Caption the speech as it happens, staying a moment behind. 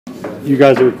you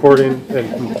guys are recording,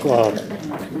 and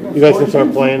you guys can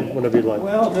start playing whenever you'd like.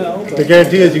 Well, no. The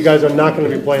guarantee is you guys are not going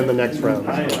to be playing the next round.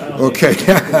 Okay.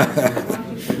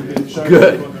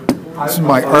 Good. This is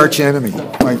my arch enemy,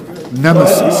 my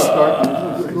nemesis.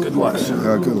 Good luck,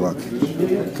 sir. Good luck.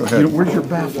 Go ahead. Where's your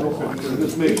baffle?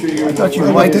 I thought you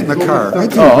liked it in the car.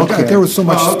 Oh, okay. There was so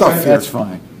much stuff here. That's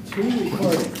fine.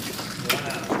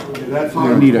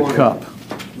 I need a cup.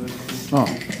 Oh,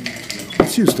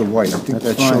 Let's use the white. I think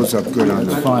that shows up good on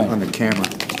the camera.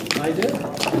 I did.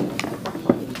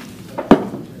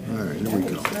 All right, here we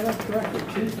go. Set up correctly.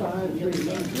 2, 5, 3.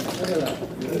 Look at that.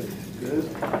 Good. Good.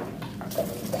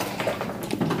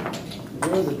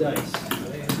 Where are the dice?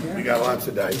 We got lots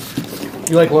of dice.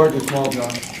 You like large or small,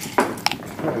 John?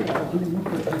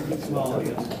 Small, I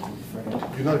guess.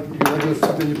 You're not going to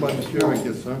sit anybody here, I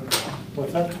guess, huh?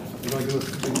 What's that? You're not going to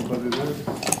sit anybody there?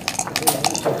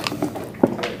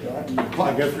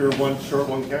 I guess you're one short,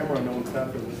 one camera, and no one's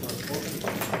after this.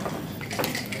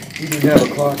 you didn't have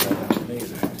a clock. That's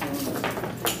amazing.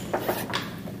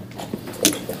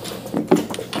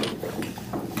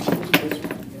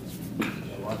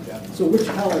 So which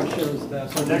color shows that?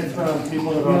 So next round,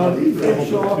 people that are able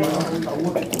to I'll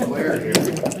look at the glare here.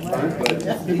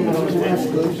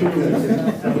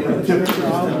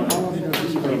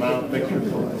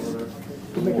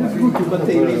 But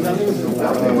these others?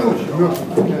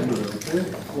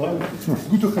 It's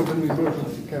good to have an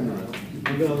emergency camera.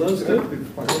 You know those two?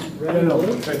 Red and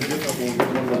blue?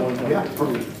 Yeah.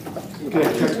 Okay,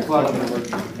 check the clock on the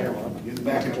emergency camera.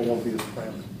 Back people won't be as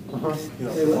fast. You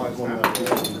know, flies one out.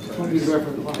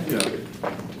 Yeah.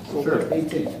 Sure.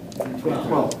 18. 12.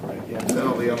 12. Yeah. Then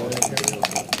all the other ones.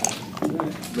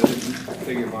 But I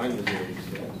figure mine was there.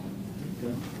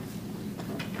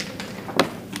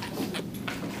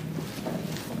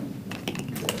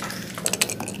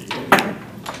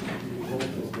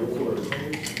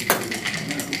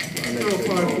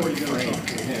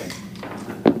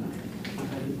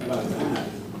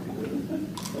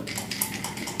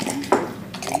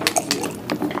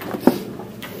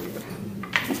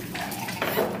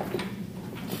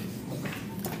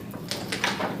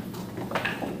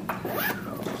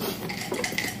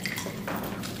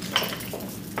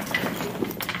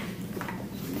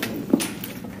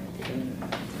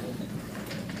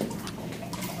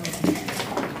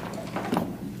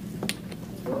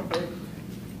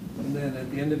 And then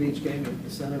at the end of each game, the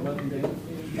center button down?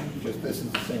 Just this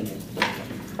is the same.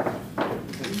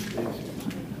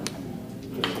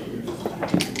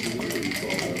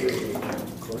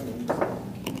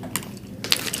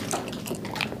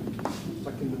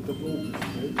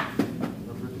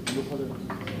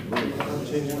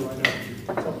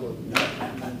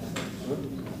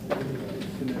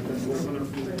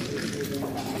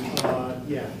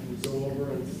 Yeah, we go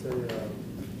over and say,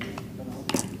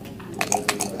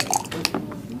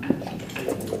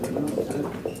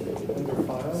 under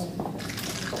file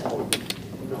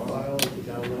is the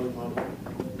download model.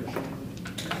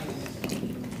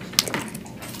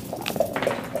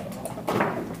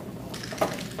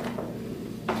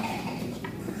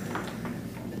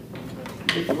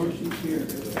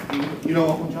 You know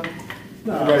what one, John?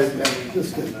 No,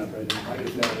 just getting that right. I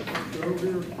just got it.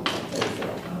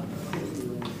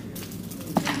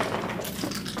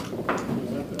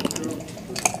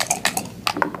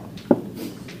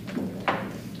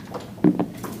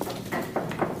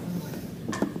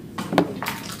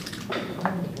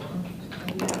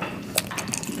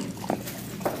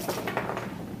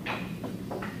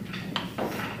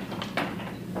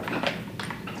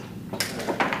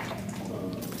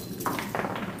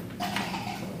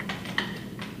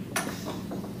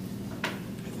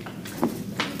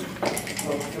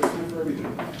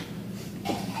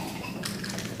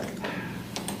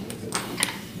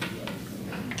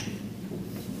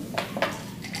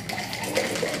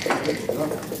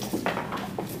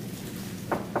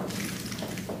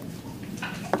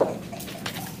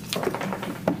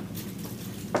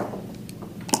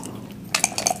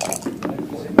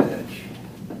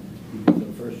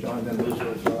 First John, then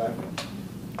loser, so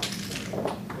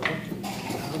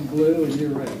I'm blue and you're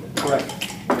red. correct.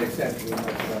 Makes sense.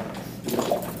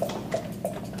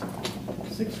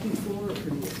 64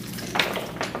 for you.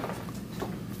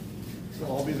 So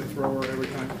I'll be the thrower every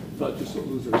time. Not just the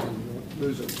losers.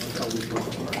 Losers. That's how we go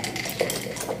apart.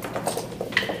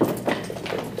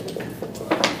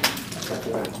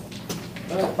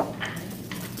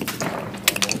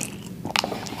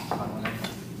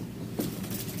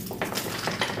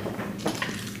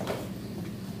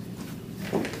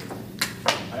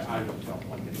 I don't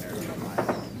want to get there.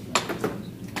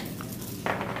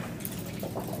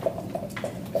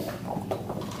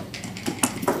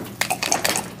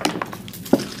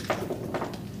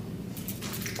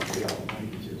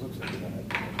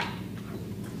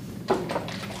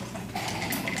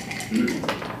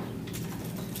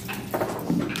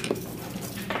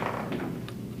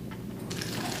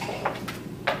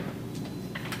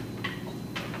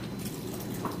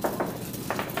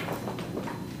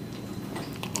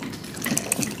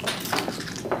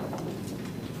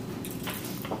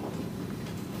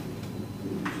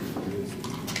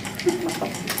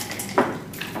 Start.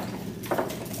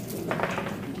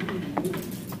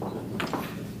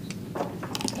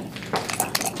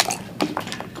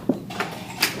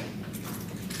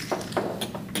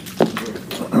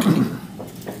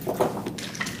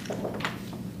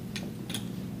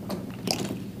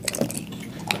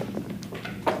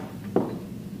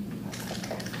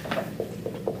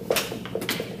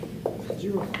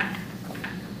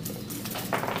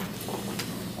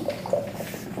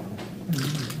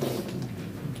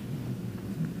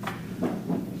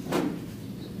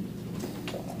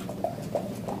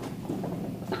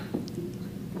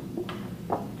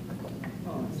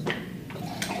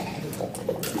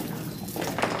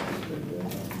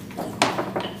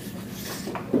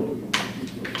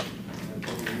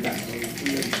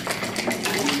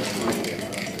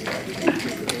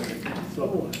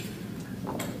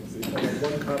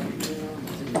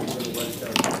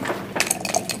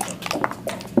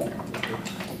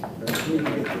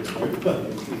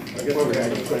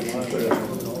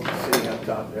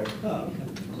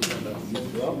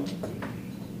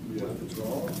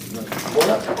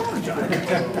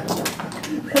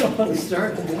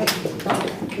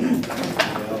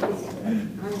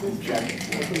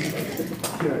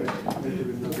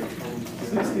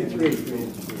 63.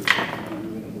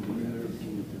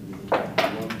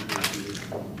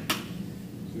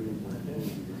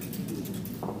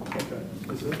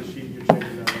 Is this the sheet you're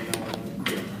changing out right now?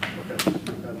 Okay.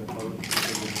 Got the code.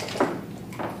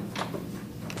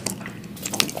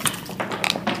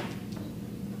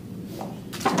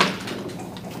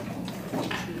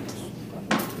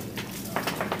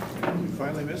 You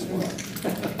finally missed one.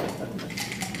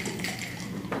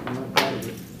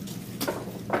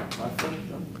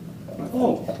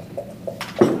 Oh.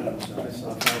 I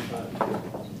saw 5.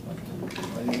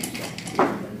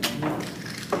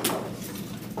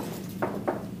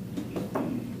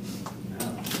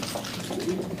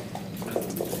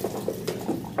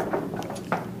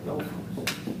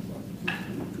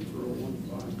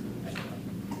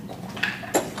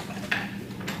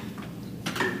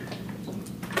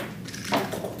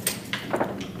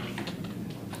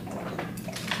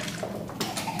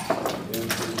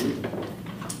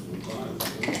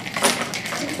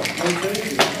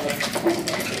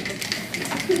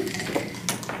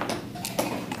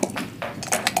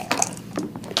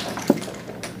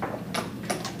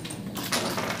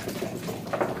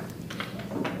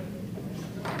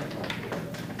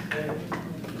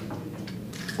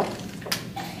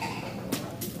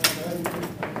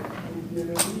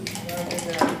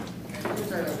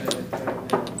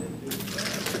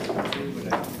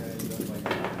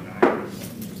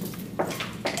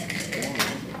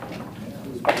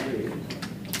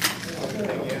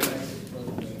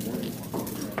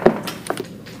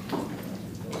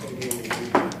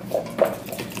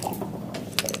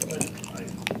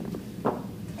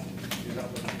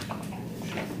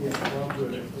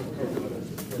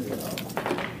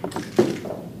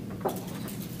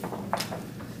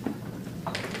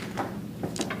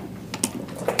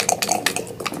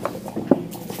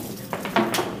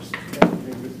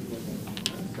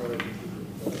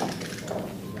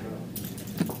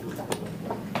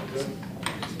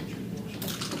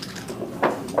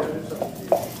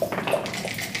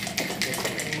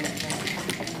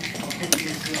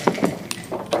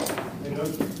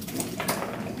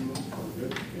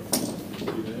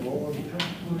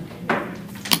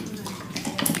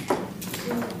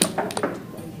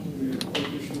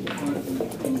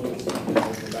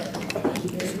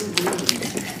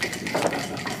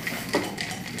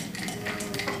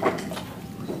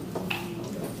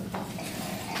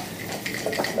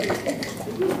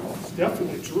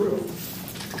 Definitely true.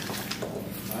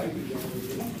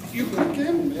 You can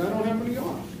gamble me, I don't have any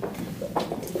on.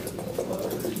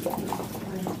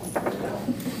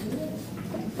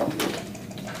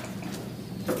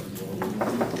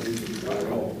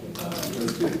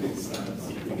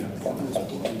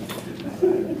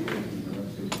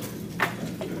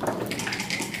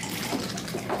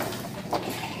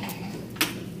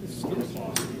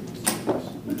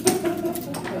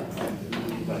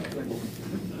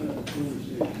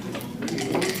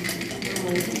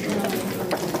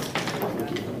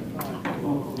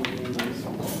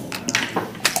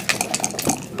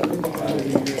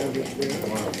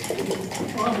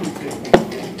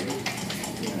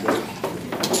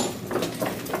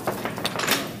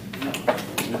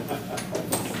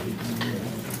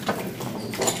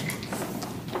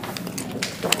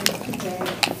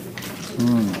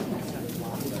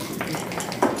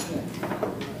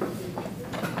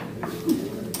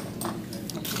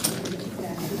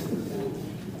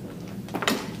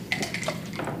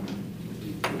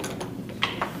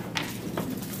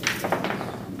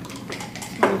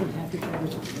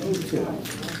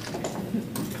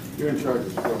 You're in charge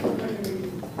of stuff.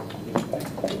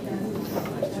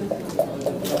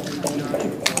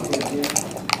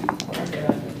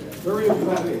 Very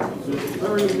important.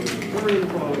 Very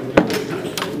important.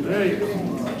 There you go.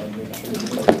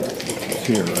 It's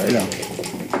here, right? Yeah.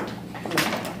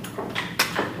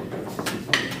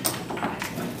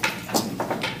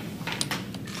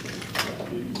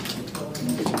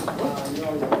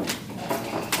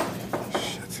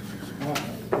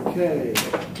 Okay.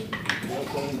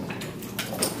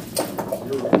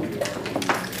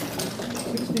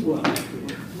 61.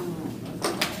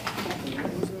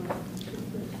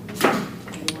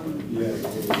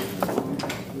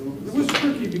 It was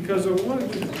tricky because I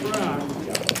wanted to track.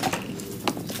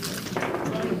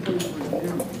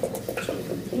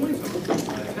 Points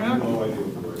attack,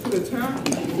 could attack,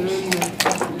 and then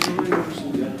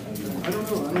I don't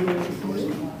know.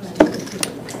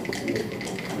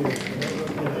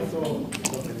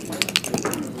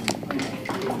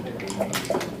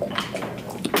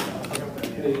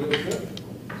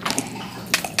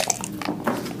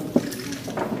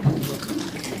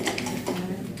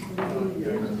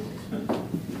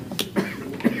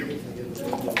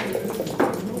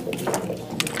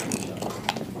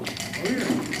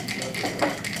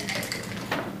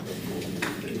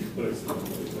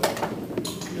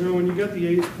 You know, when you get the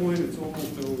ace point, it's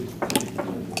almost always.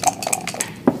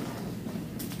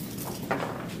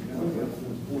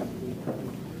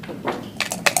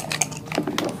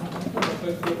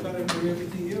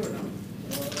 Everything here or no?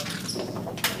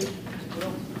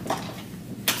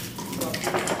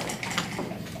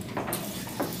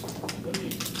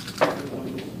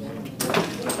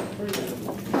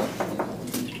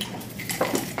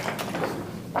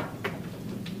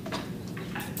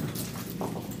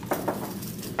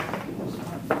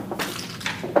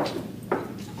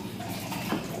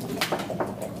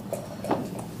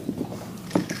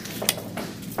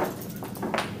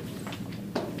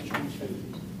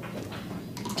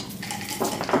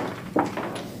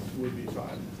 Would be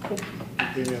fine.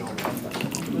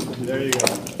 There you go.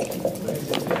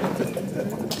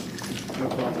 No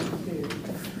problem.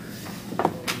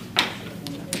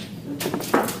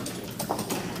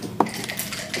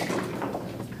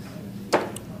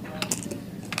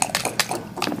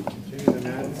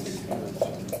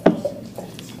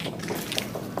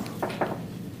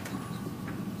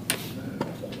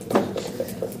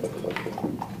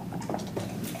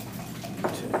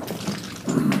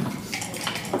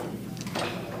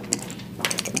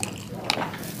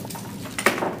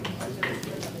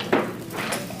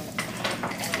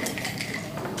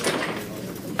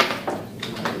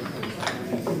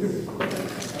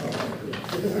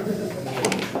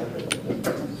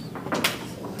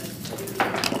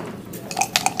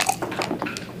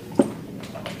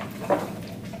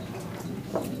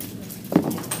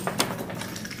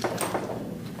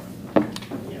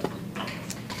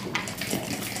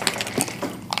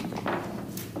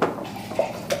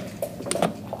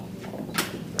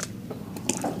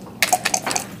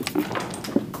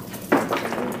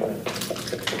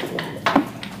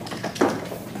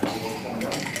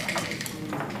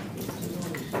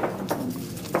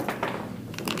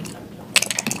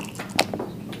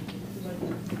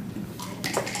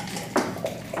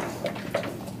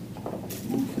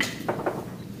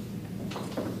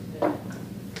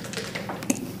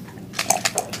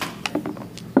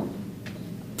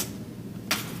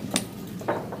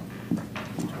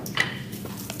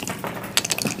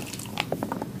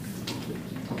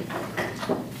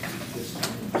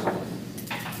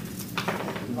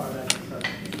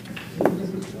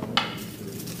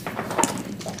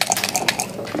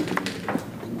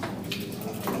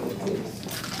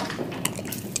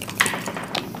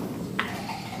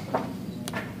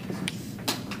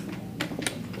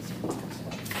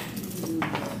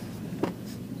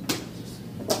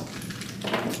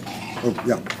 Oh,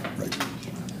 yeah, right.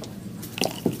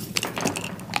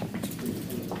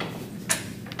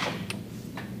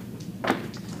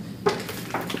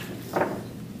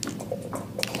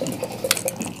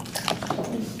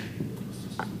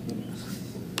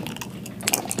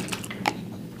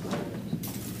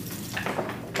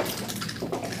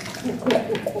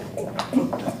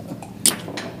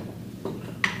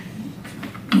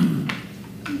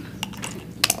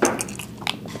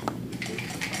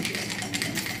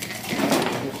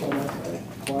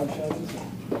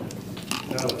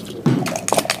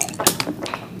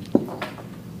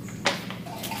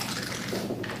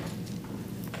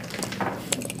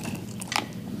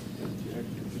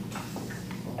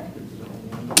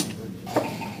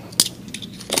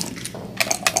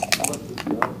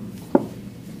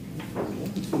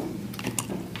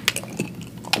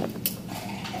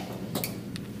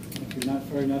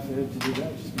 enough of it to do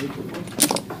that, just make it.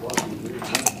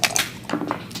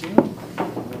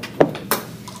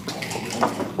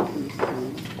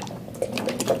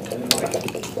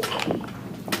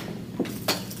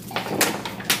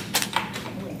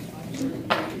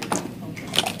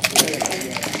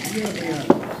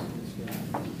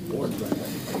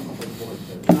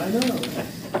 I know.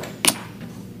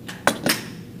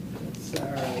 That's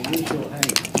our usual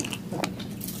hang.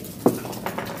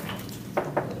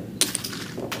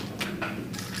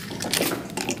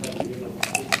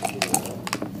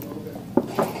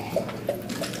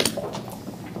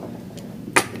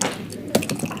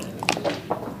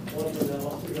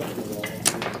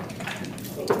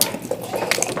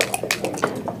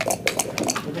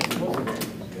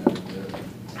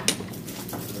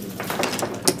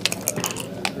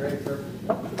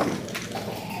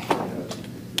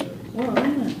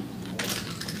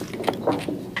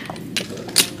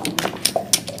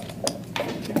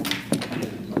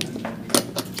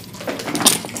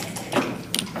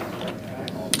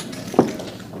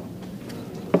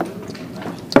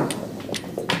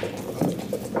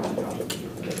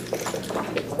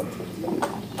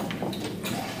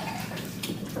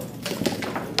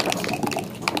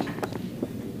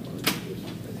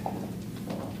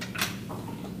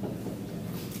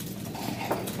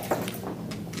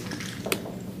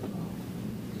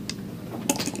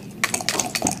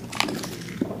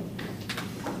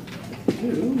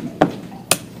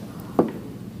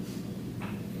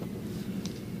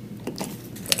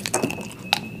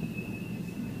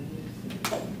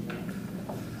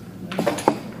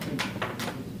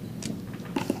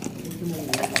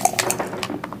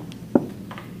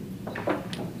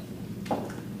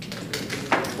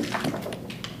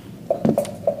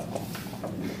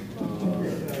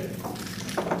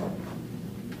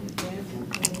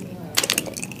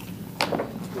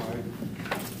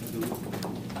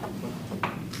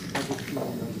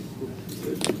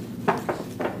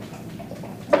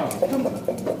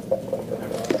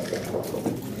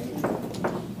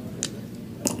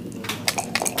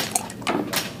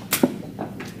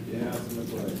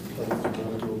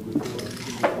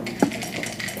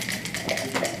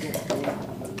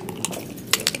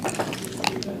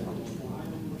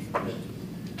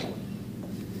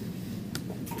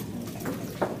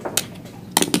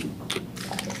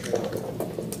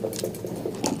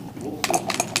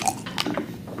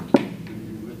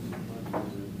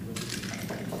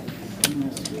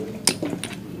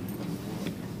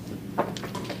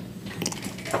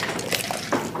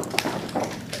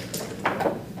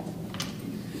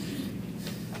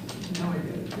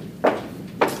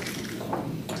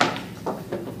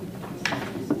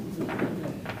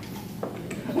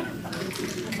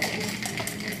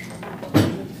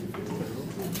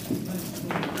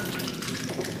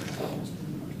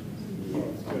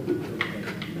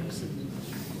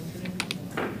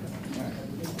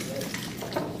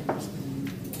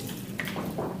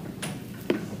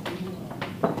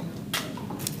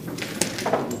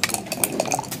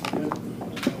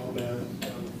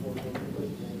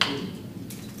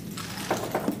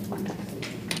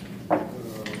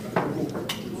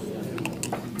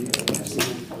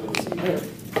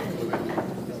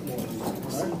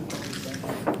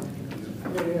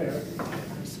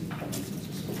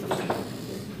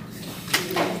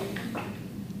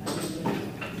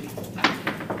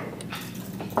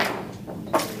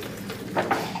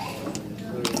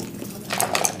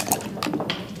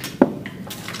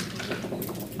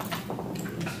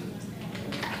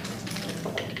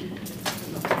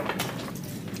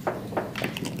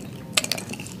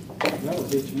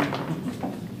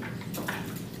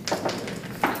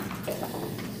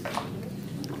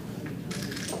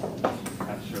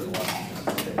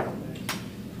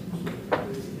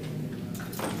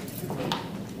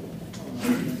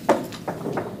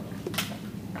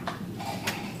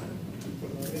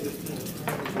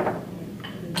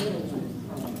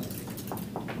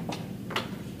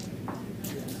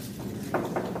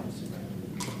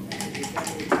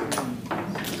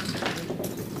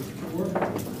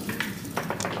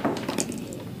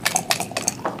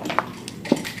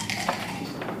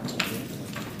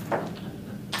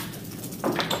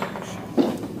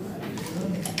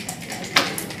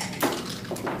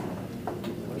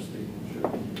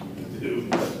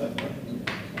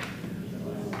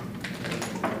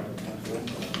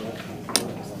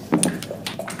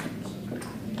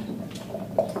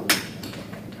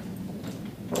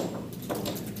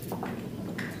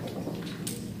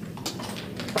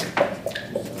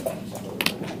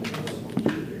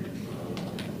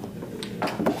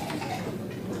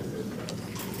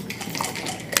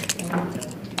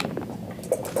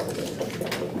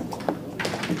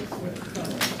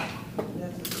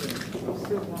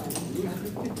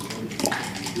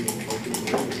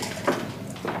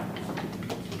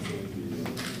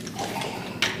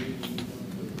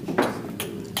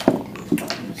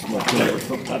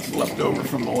 That's left over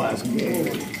from the last game.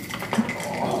 Did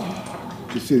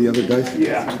you see the other dice?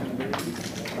 Yeah.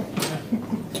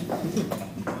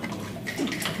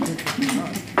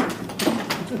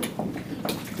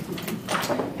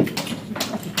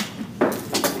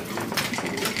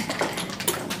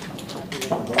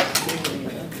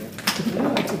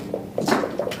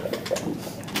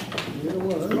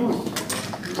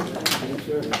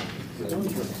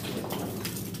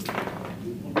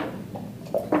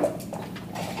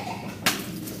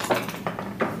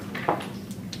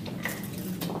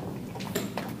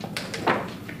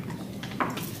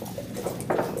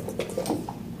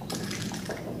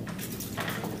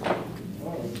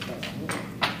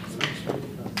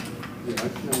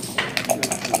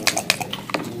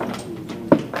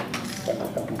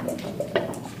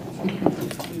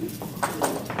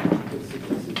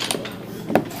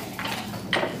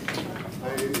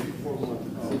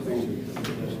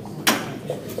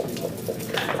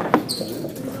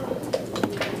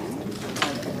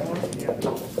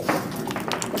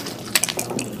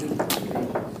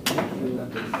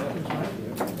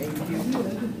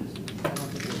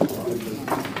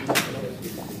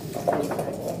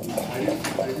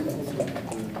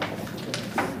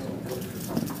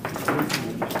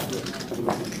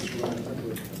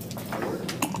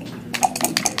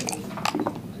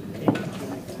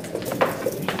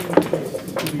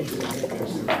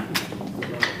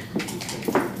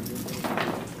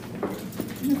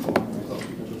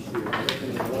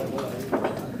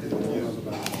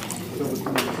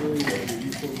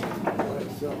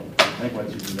 I think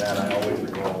once you do that, I always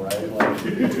recall, right?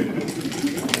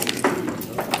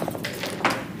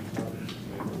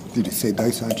 Did you say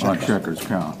dice on On checkers? checkers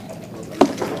count.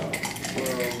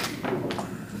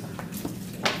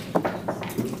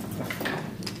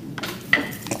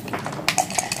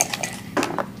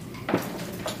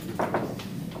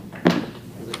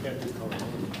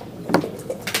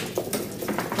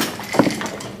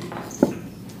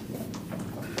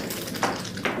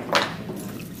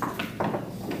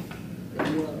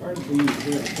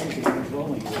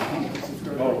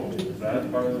 Oh, is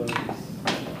that part of the?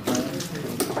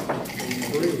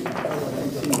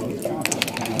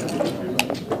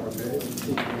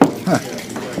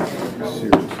 Seriously.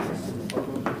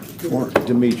 Four.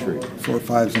 Dimitri. 4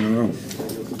 5s in a row.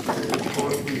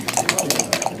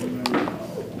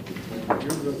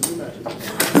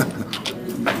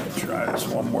 Try this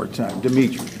one more time.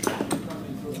 Dimitri.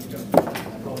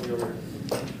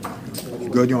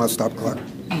 Good, you want to stop clock?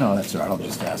 No, that's all right. I'll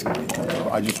just ask him.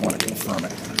 I just want to confirm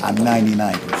it. I'm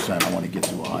 99%. I want to get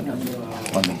to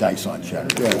 100 on the dice on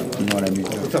checkers. Yeah. You know what I mean?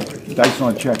 Dice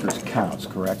on checkers counts,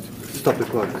 correct? Stop the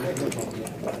clock.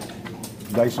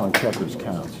 Dice on checkers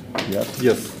counts. Yes?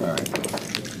 Yes. All right.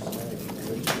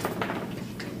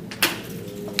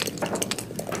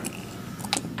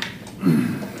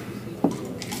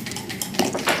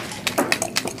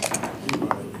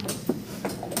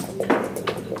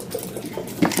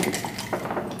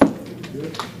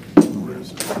 Where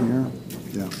is it? Here?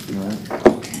 Yeah. All right.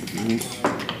 This.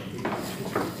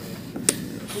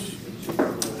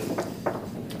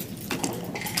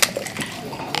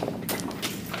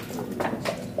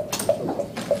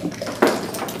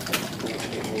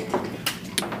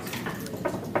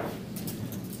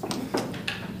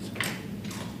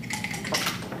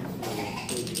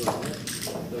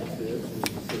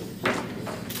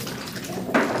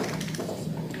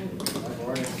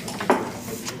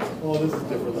 Oh, this is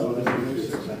different though. This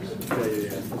is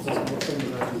yeah. It's almost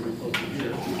something that would be posted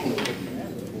here.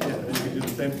 Yeah, and you can do the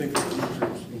same thing for the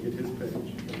teachers. You can get his page.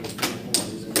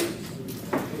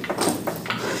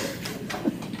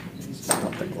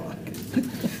 Stop the clock.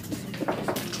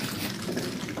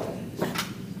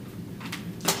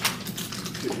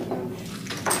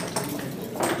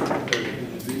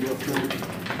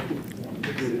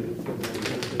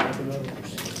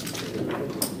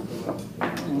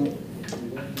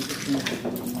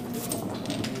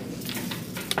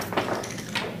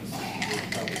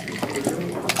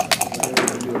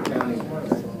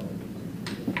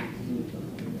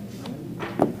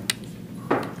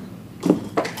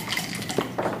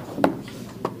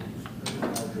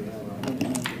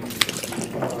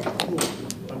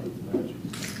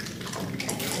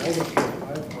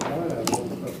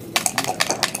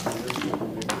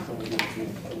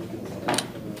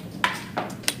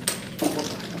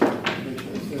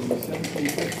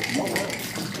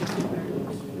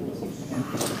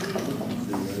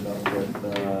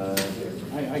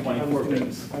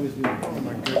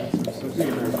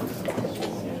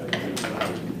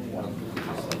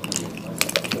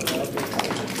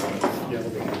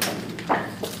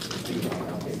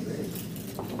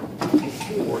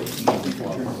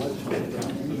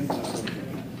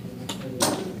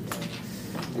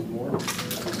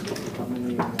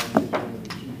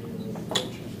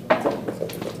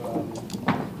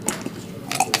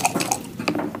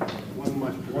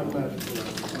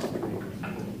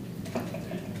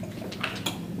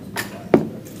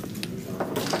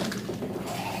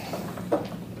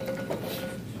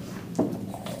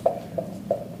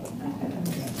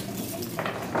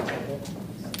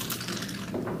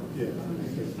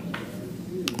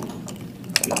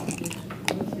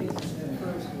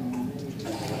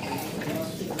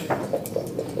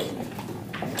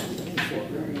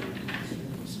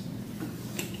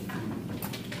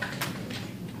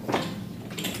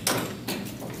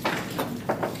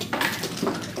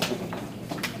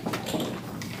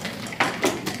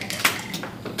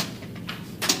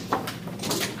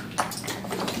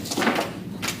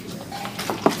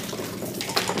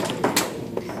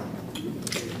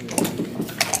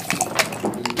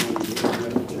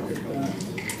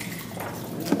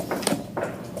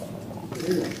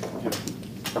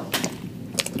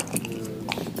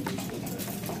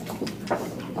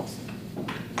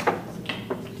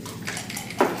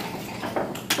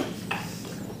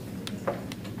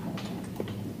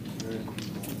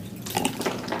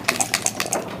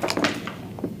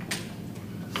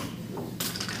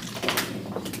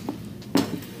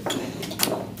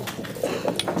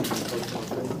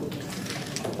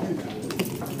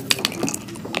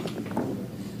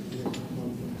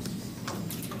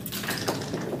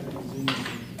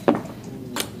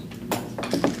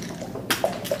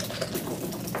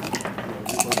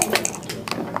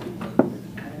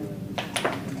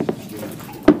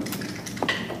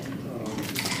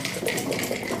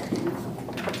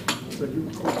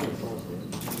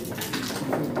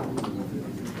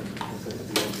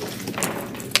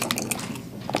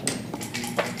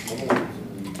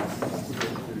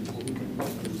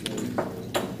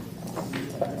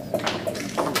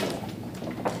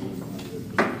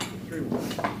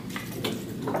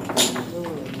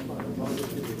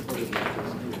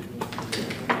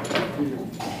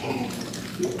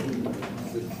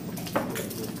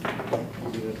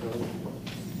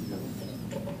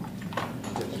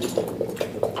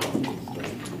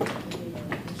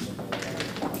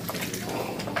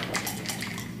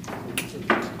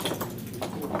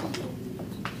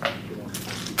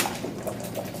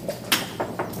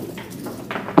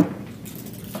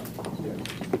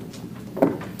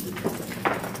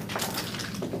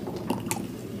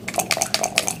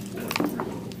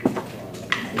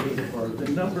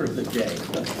 number of the day.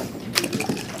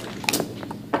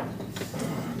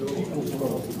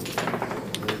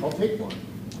 I'll take one.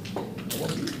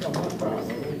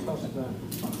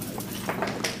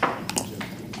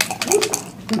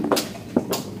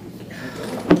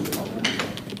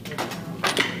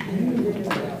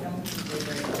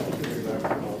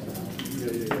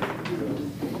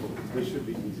 This should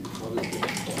be easy.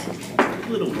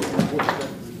 Little more.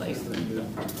 Nice.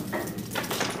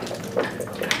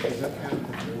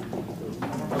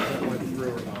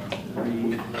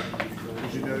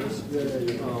 Did you notice?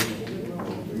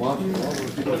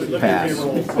 Pass.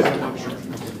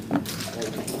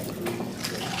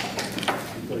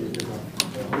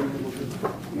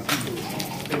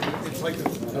 It's like the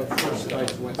first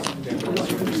dice went down.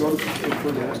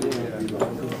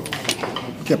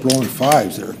 Kept rolling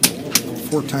fives there,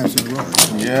 4 times in a row.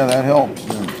 Yeah, that helps.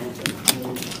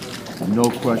 No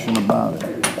question about it.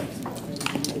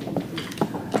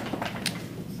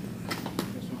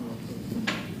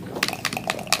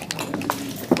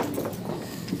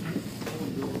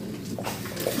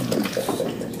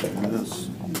 This.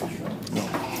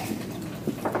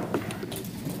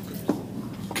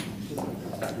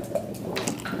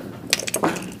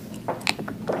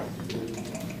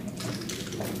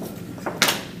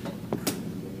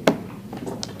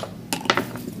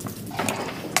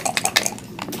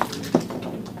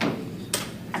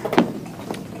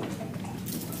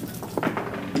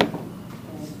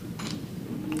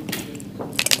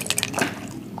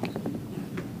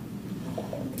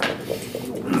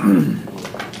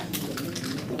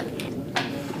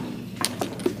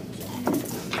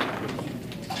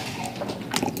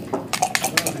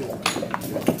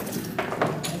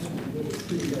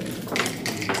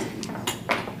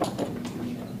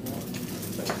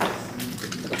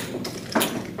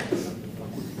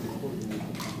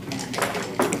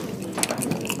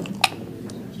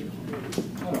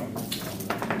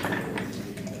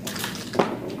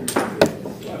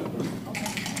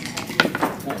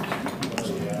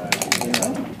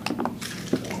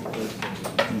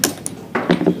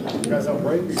 Guys, I'll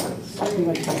break these.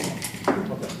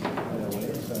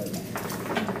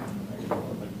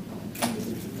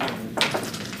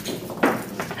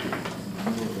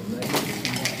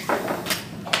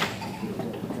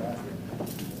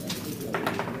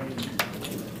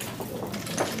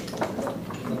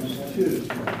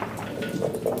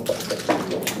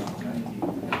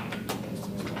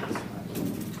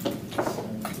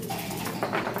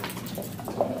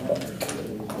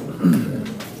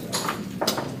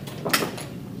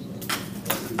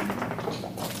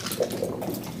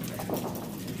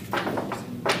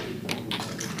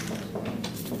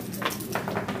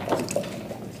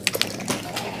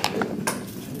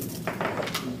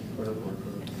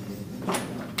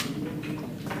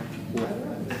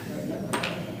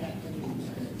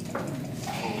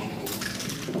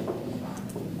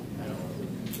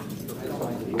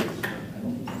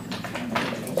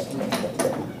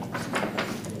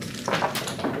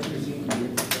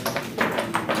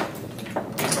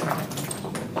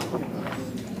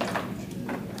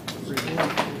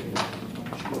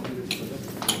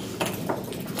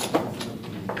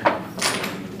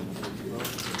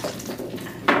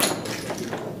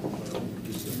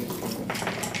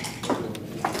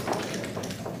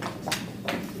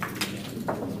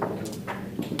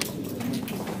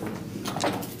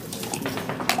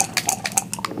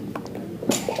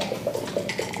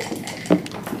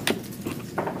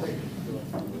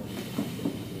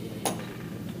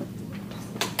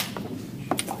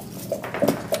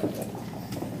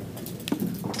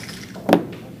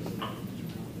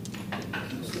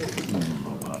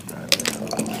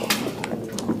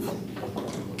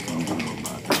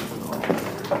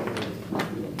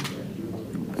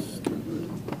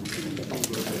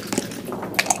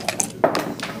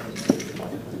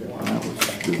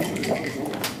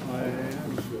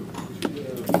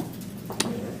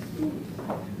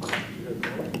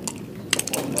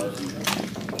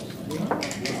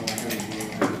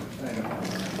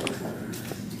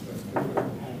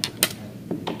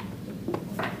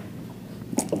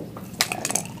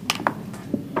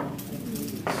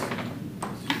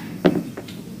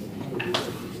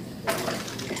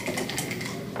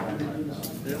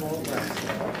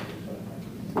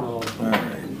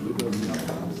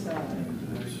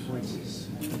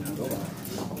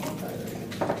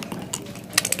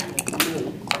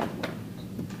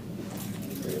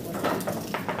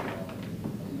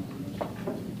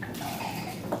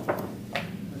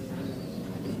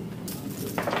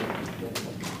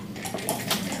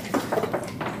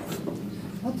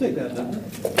 I'll take that number.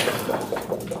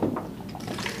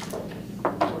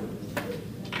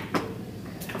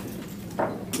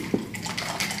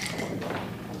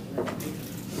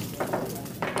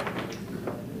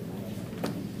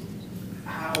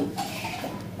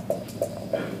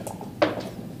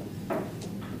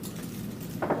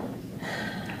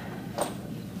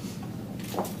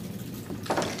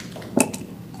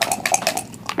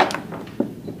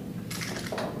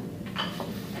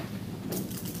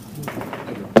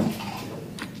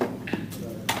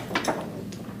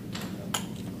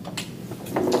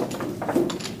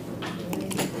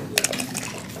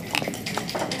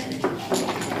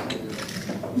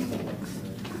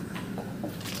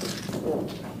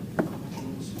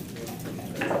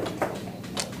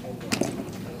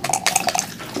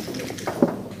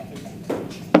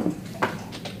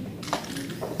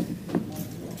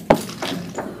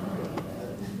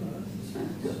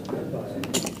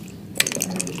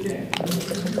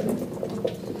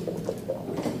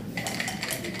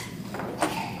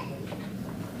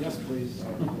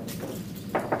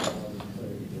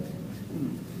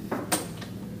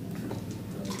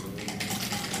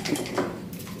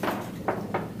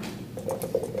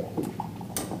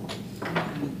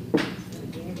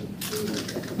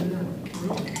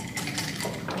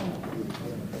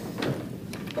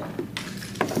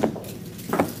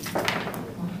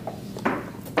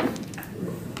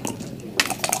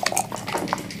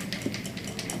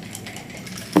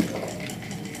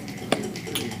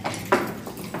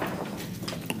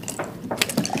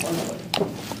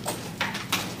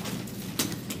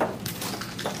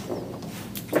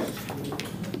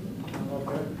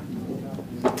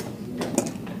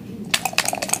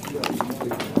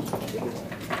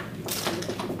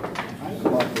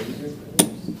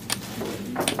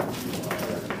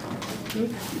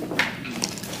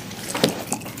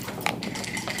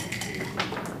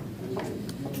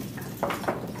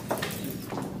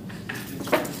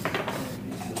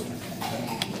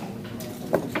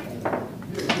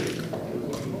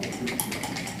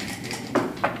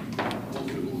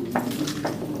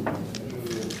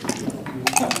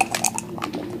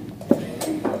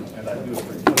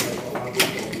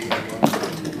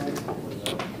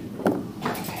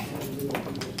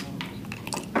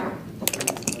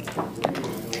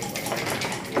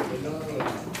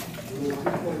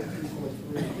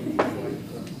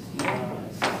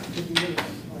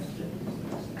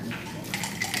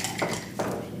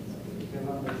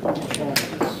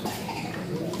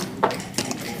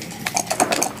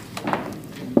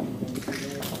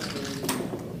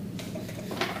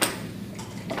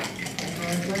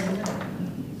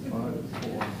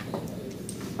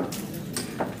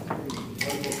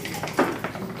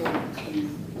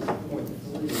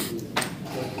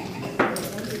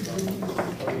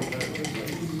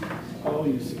 Oh,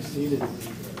 you succeeded.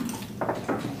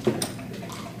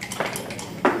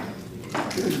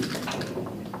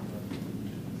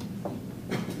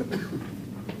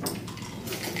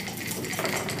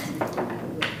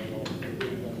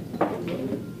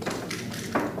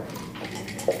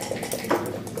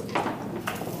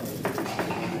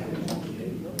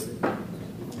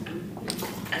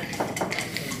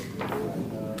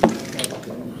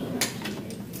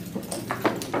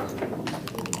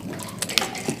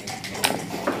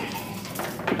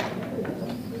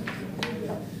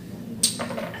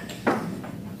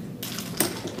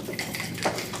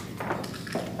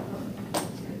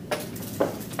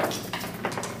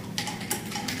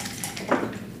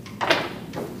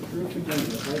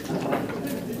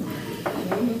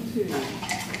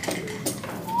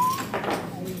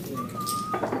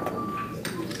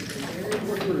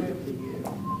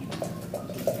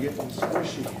 Getting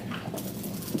squishy.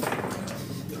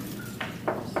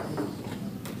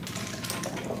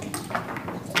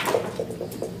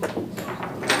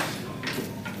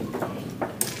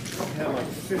 Had like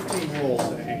 15 rolls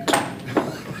of anchor.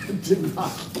 Did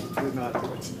not do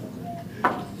it.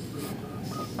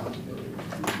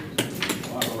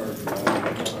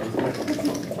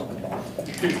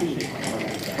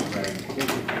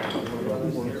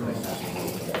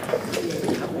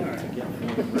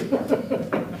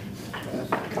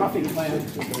 Coffee plant.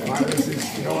 Virus is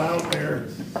still out there.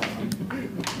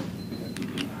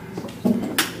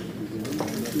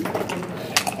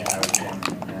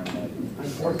 I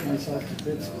worked myself to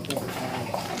bits because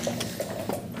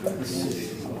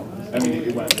I mean,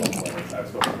 it went both ways. I was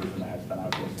supposed to lose the match, then I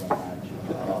was supposed to win the match.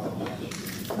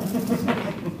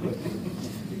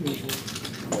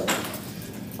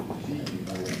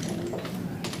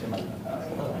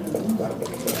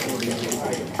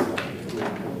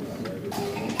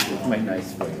 My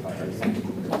nice way.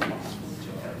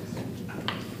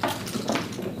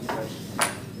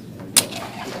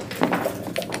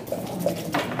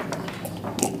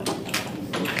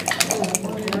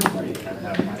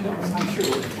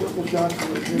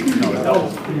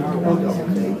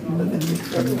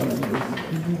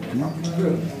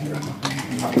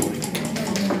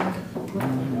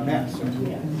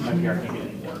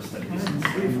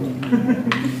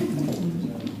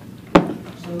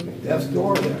 Death's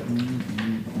door there.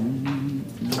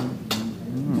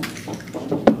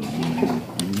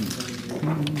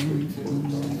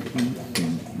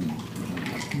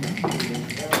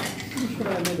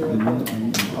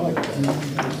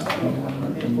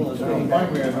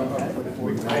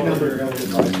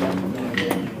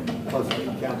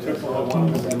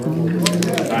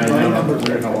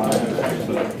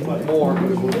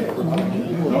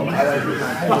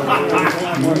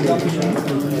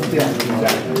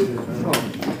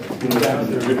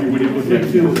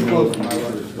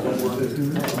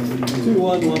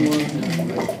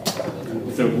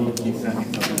 So he sent me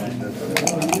something like this.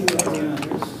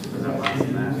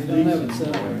 Don't have it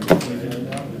set up.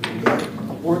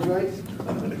 Board's right?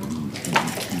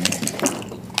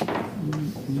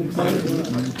 We'll find out.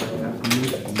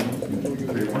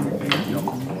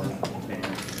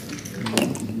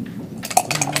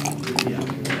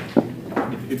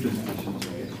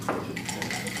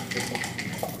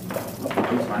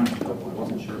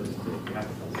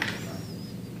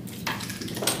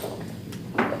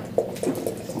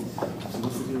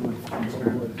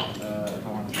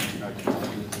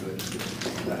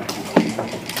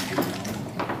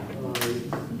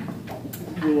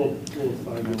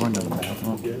 Run to the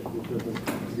bathroom.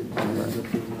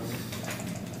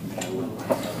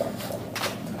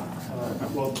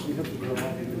 Well, we have to go out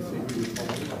and see who we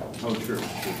find. Oh, sure.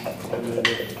 And then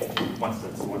if Once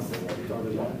they're ready.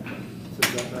 started out, so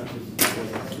that match is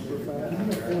super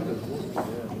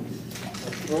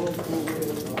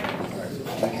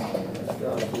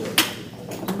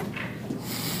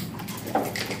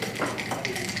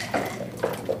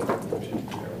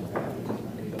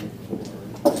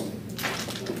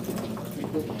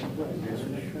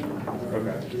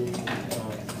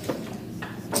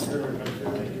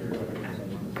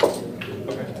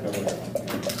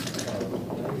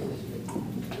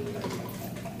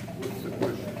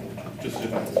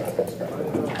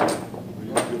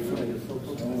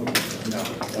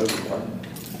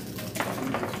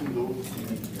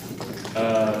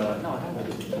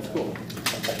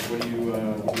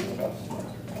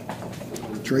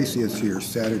Tracy is here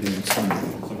Saturday and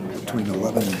Sunday between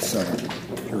 11 and 7,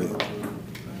 period.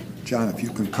 John, if you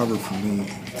can cover for me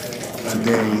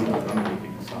today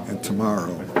and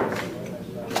tomorrow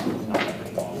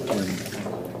when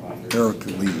Erica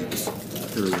leaves.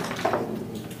 Period.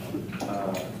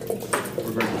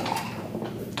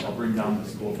 I'll bring down the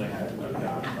school thing.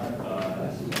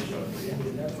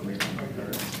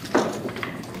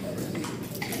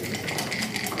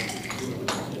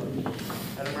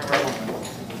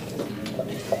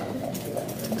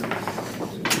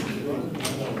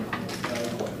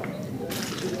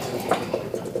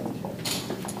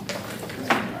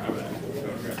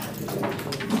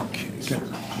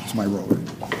 It's my road.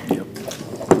 Yep.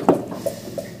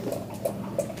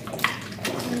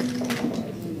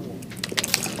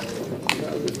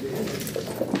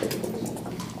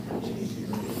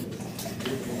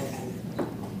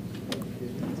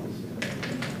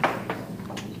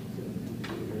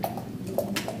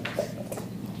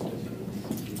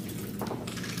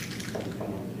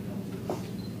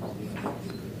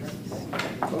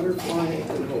 Butterfly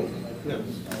and hope. Yes.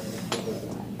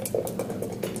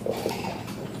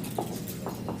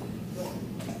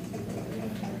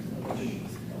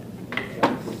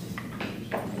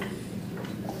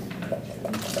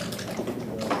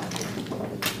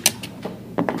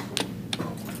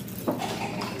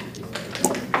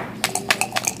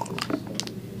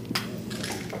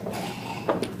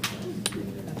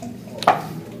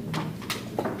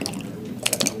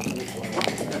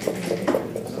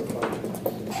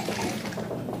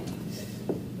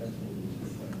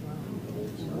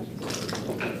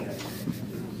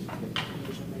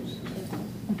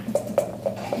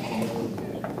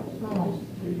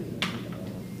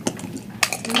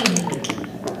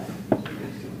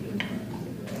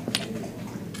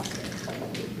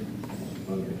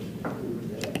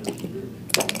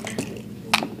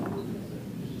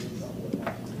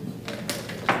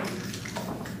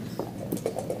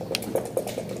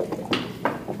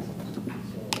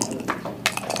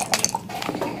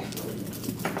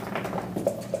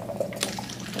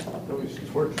 Always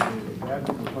torture me. The bad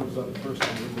one comes up first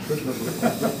and the good number.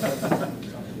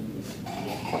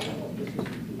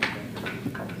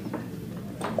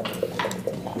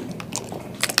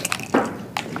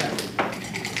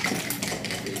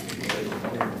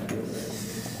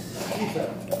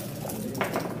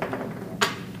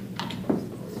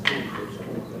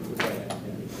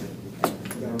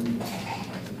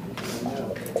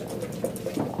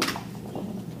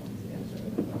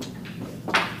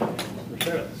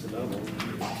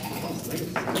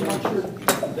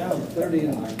 Down 30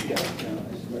 and yeah,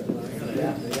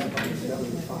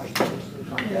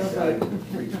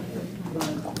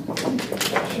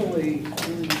 actually,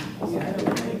 you have to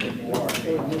make it more.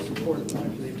 The most important thing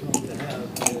for the opponent to have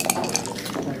is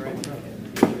my right front.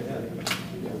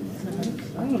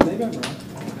 I don't know, maybe I'm wrong.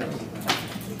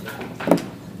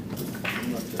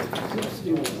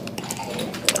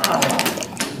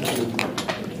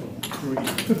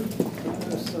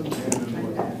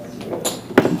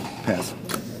 Pass.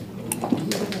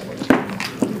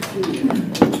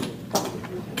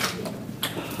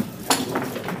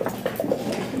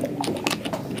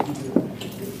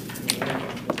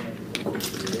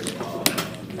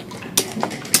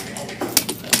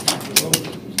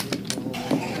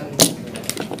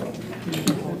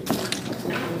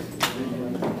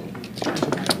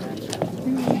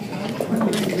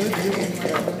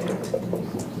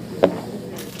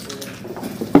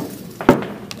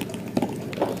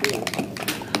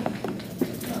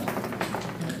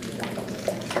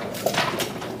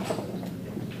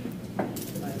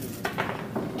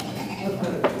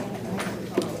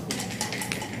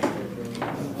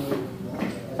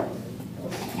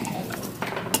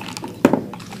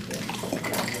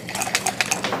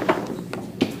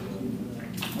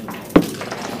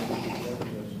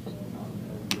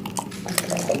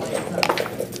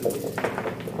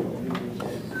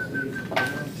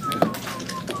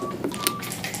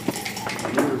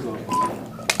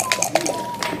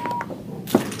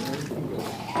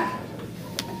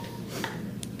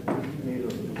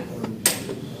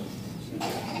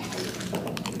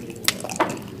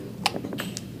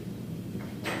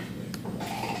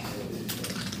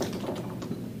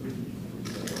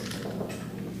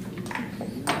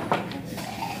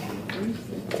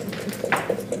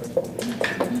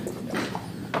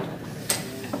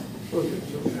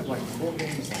 You have like 4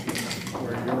 games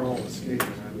where you're all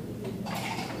escaping.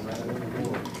 I'm right in the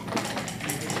war.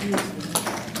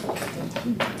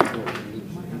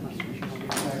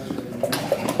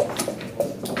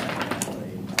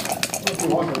 If you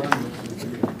walk around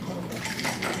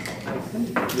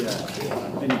Yeah,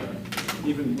 and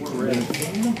even more rare.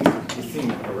 seem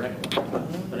the correct one.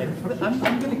 But I'm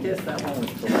gonna guess that one was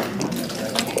correct.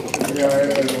 Yeah, I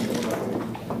don't know.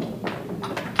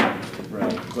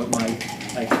 Right,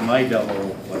 but my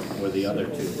double were the other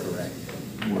two correct.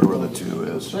 Wherever the two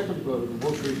The is. second, the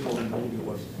most recent one maybe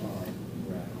was,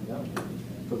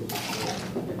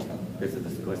 Because of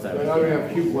the, was that? I don't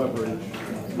have cube leverage.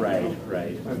 Right,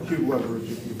 right. I have cube leverage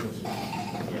if you miss.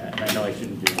 Yeah, and I know I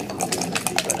shouldn't do this,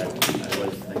 but I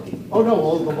was thinking. Oh, no,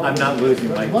 well, the money. I'm not losing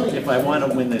my, the money- if I want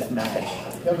to win this match.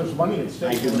 Yeah, there's money at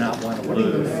stake. I do not want to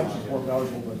Winning the lose. match is more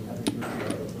valuable than having to.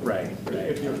 Right, right,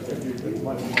 If you get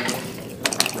money.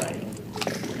 right.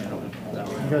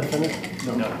 You guys finished?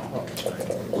 No,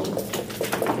 no.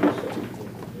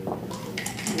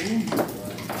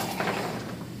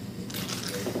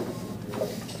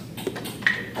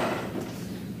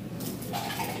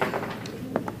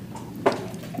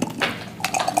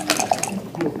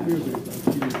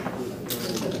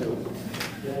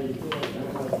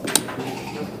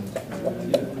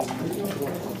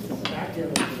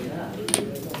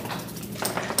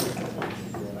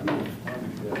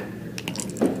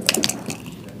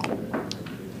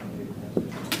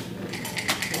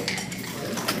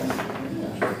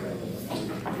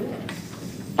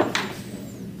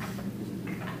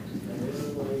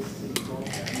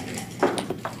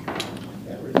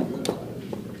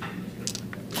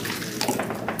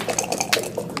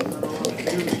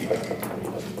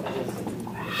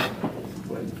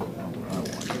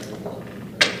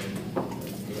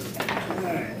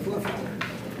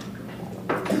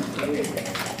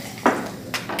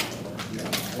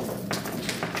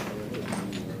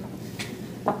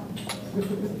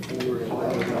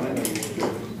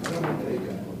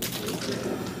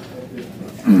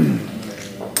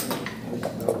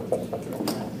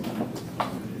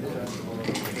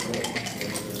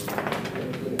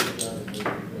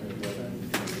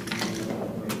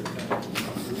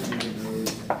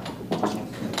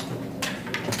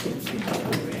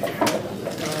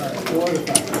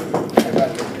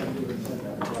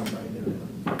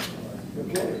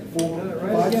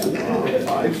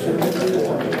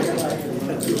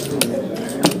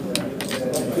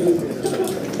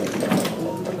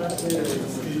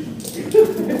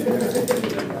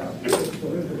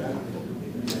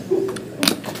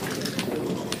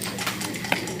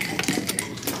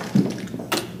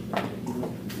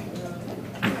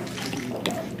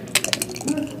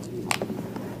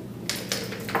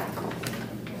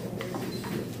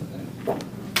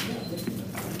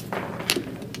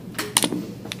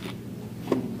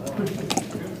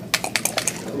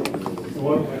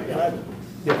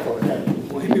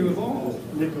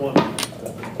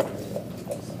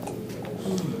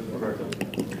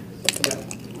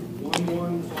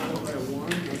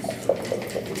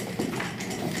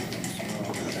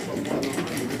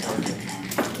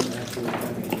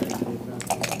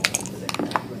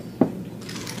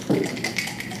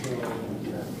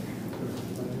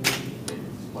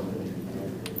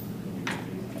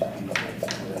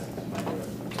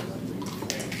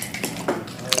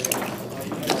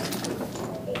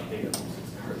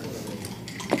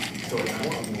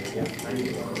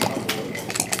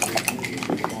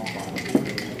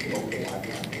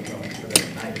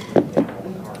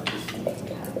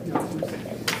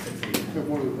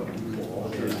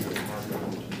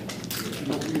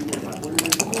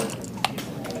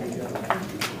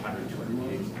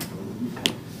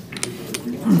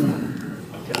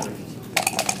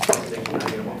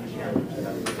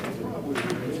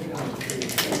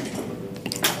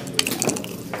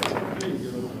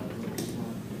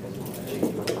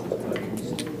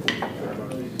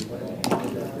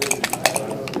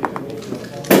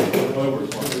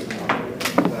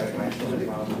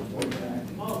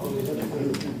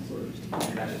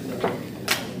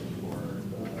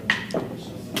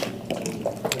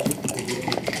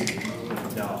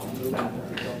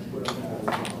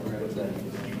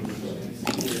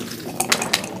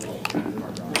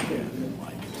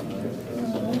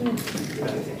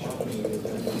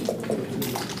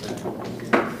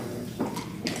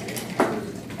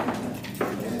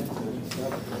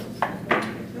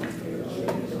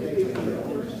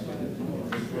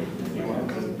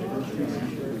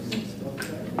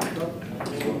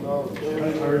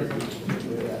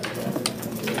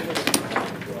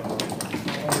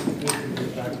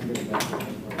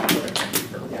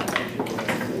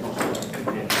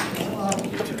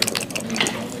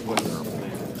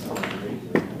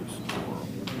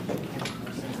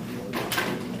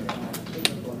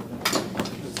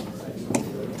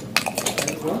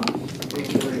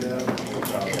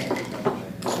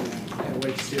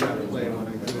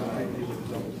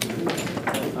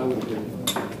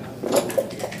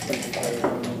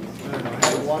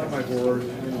 board,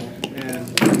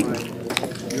 and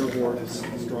your board is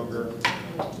stronger.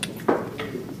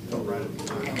 Felt right at the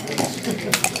time.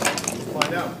 We'll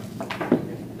find out.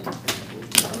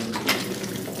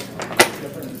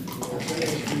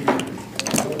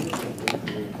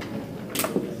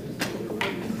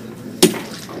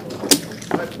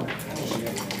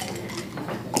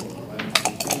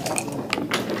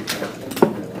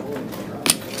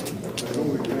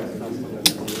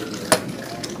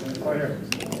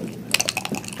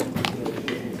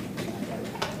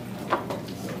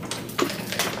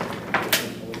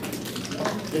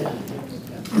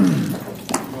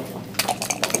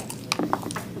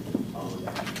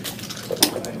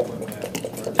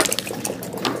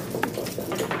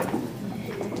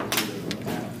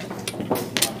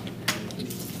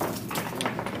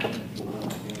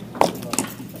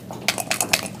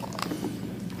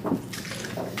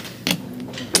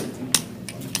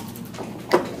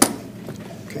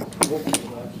 Okay.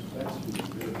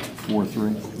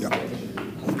 4-3. Yeah.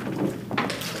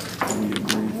 We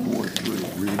agree, 4-3.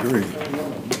 We agree.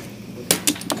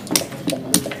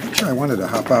 Actually, I wanted to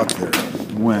hop out there.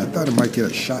 When? I thought I might get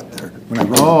a shot there when I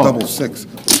rolled a double six.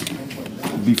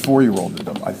 Before you rolled the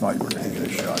double, I thought you were going to get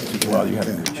a shot. Well, you had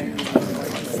a good chance. I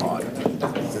thought. I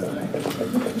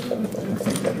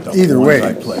think that double Either ones way.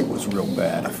 I played was real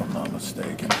bad, if I'm not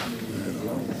mistaken.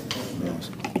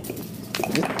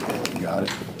 Got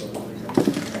it.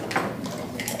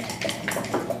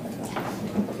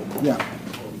 Yeah.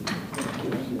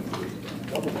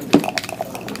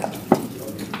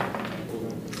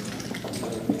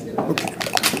 Okay.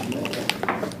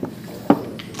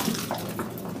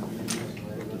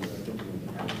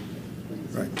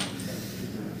 Right.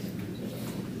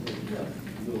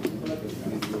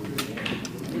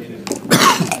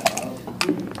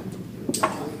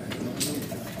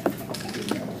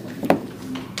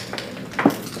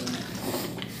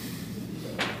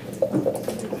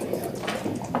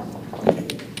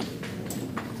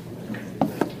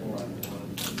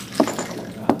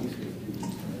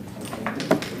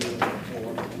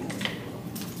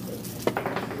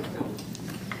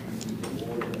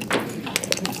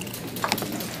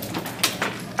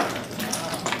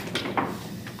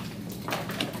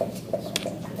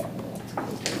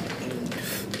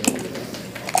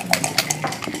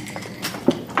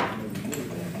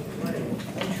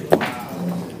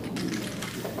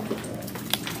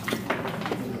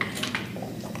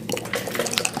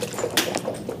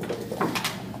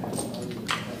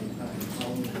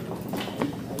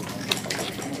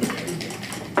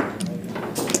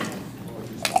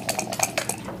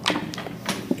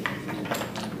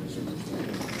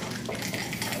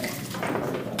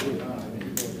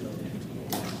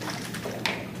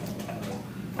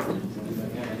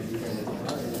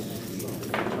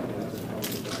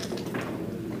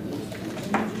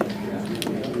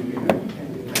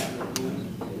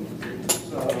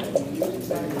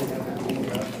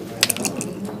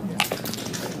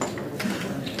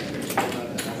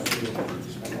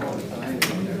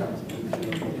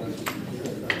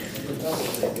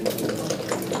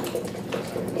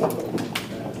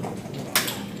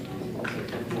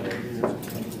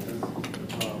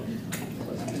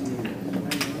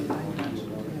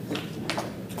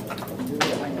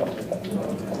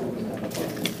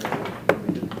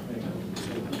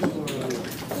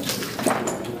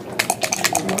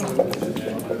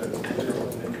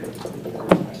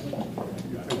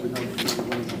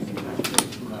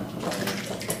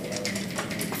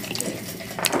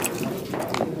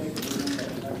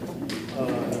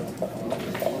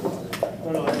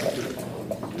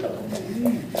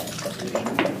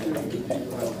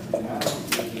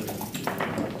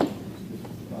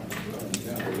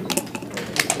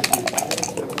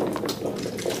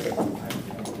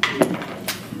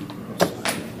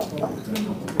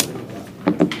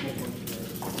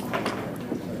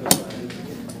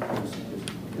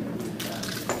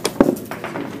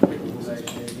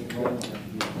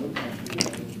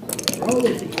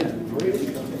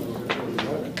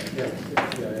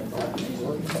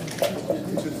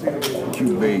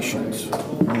 Cubations.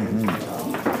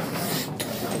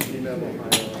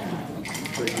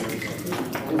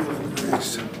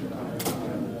 Nice.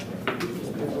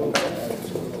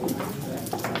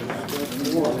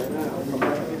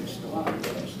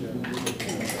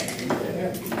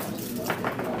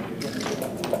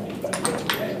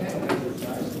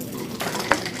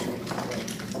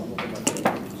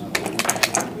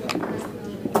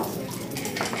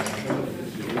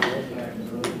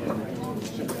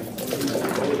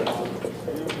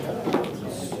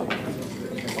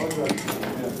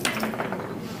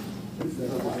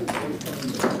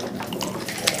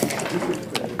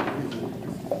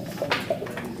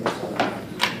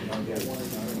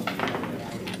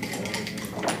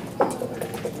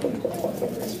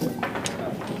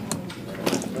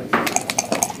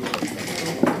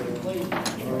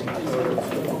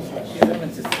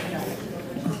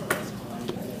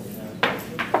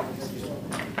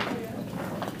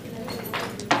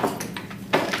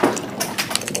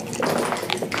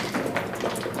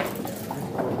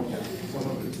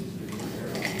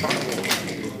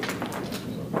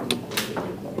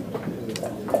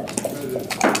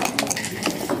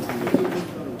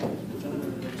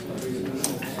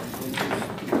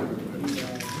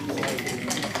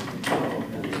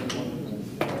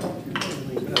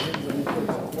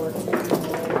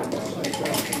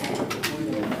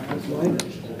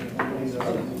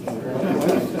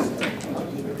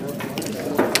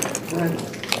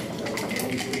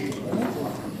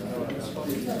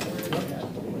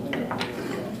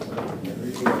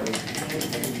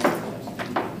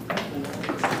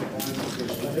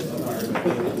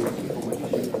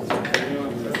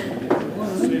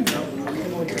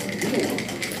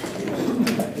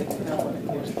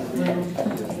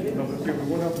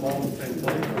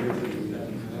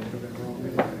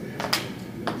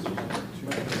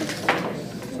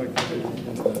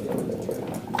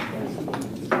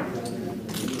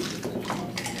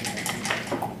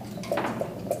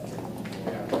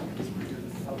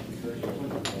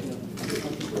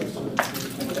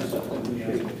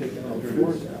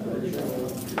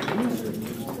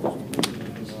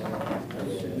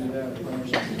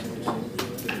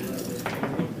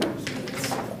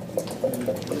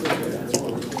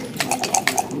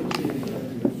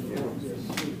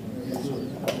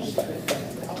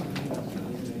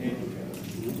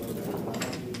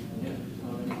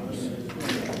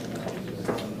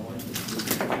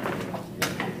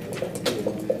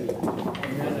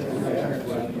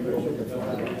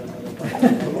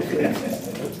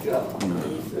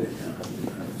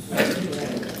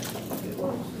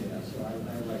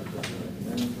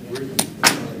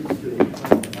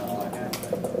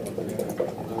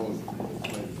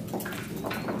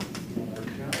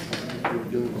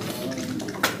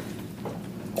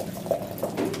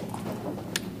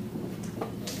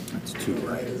 That's two,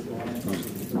 right?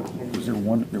 Was there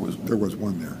one? There was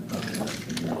one there. Okay.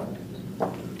 1,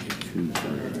 2,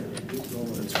 3.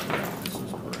 That's correct. This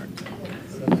is correct.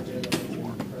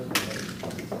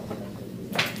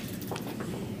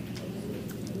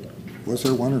 4. Was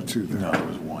there one or two there? No, there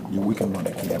was one. We can run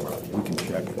the camera. We can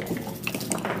check it.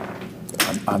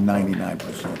 I'm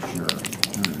 99%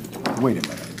 sure. Wait a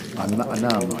minute. I'm not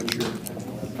sure.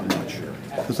 I'm not sure.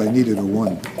 Because I needed a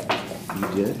 1. You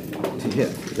did? To hit.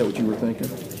 Is that what you were thinking?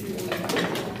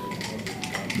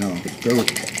 No,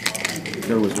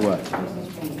 There was what?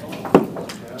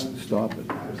 Stop it.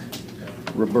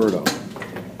 Roberto.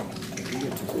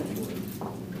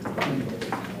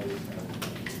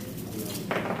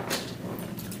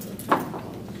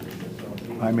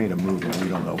 I made a move and we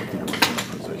don't know what the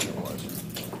original position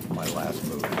was. My last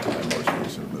move, my most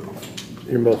recent move.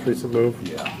 Your most recent move?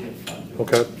 Yeah.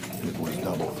 Okay. It was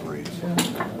double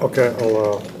 3s. Okay,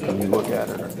 I'll, Can you look at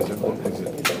it, or is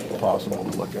it possible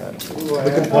to look at it? we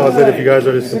can pause it if you guys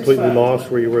are just completely lost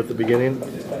where you were at the beginning.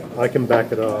 I can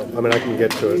back it up. I mean, I can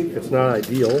get to it. It's not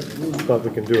ideal, but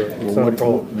we can do it. It's not a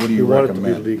problem. What do you want it to be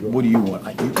recommend? legal. What do you want?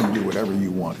 You can do whatever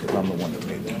you want, because I'm the one that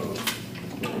made the move.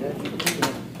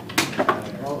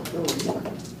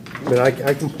 I mean,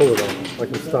 I can pull it off. I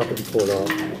can stop it and pull it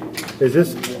off. Is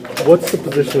this, what's the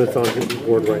position that's on the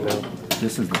board right now?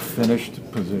 This is the finished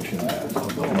position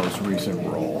of the most recent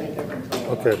roll.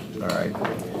 Okay. All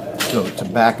right. So to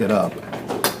back it up,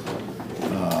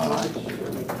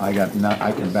 I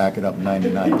can back it up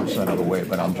 99% of the way,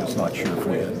 but I'm just not sure if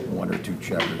we had 1 or 2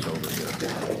 checkers over here.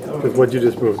 Because what'd you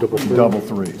just move? Double 3? Double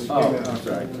 3s. Oh, I'm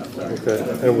sorry.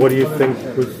 Okay. And what do you think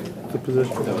was the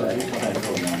position?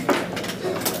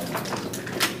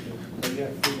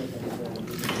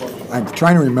 I'm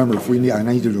trying to remember if I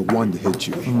needed a 1 to hit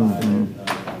you.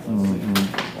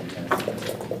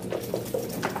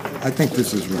 I think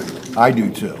this is right. I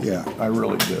do too. Yeah. I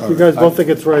really do. If you guys don't think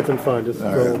it's right, then fine. Just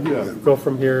go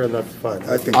from here, and that's fine.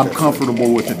 I think I'm that's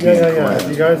comfortable with it being Yeah. correct.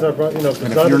 You guys are, you know,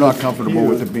 And if you're not comfortable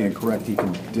with it being correct, you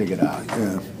can dig it out. right.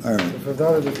 Yeah, all right. If it's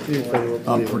not a dispute, then we'll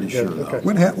I'm leave it. pretty sure, though. Okay.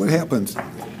 What happens,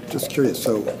 just curious,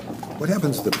 so what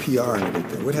happens to the PR and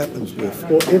everything? What happens with,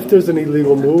 Well, if there's an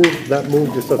illegal move, that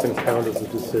move just doesn't count as a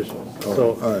decision.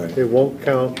 So all right. it won't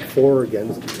count for or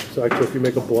against you. So actually, if you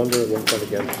make a blunder, it won't count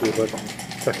against you, but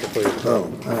technically it's not. all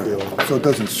right. So it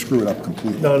doesn't screw it up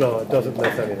completely? No, it doesn't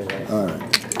mess anything up. All right.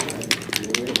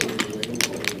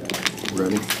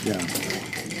 Ready? Yeah.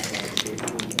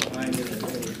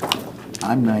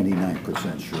 I'm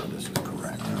 99% sure this is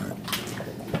correct.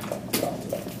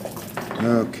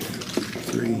 Okay.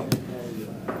 3.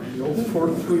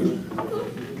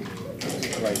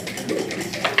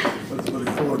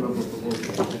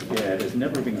 Yeah, it has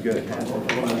never been good, has it?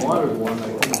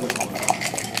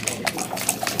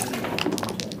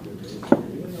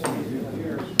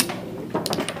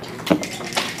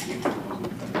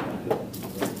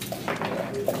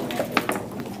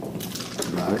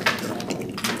 Got it.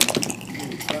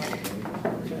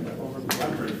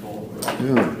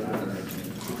 Yeah.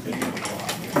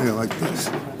 Yeah, like this.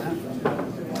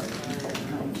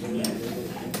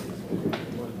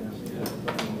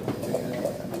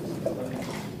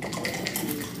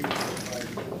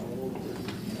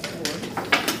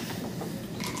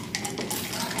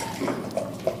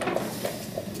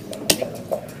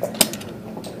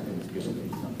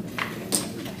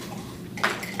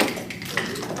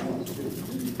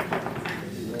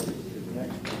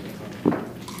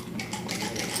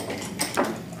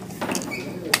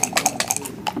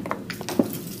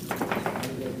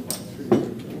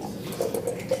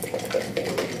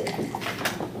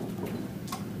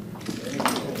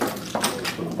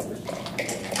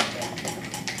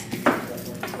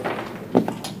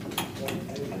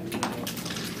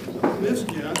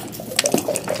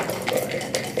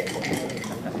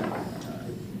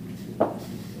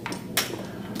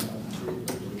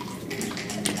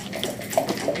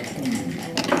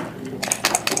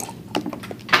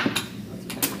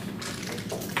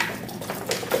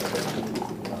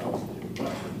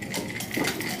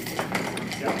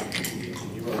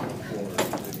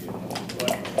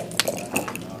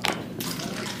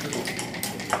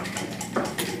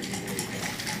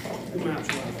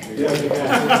 My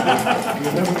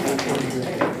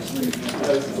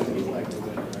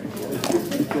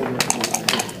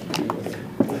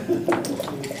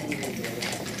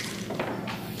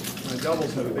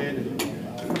doubles have abandoned me.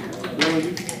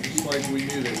 Really? Just like we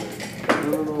knew they would.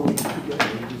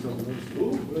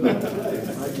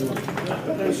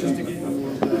 That's just a game.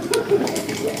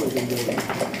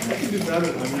 You do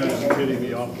better than just hitting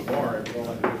me off the bar.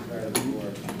 Well,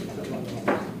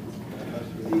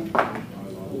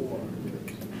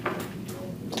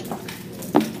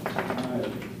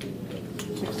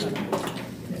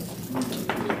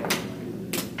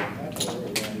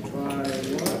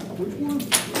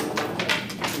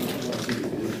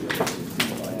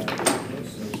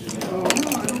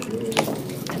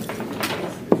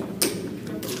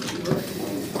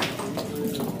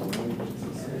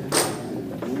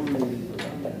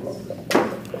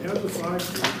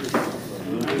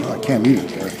 I can't leave it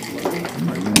there. I'm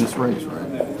right in this race, right?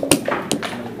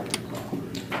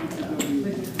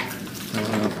 I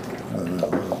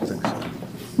don't think so.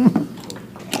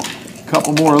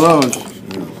 Couple more of those.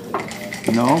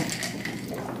 No?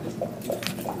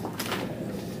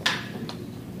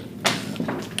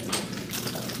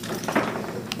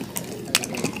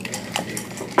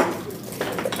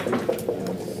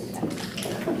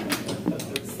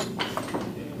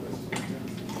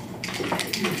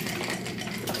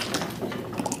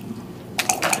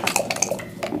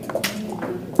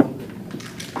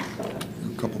 A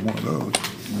couple more of those.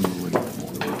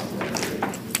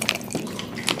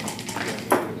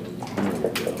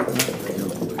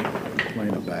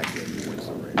 Playing it back there, you wins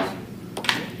the race.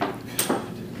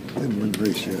 Didn't win the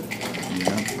race yet.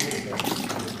 Yeah.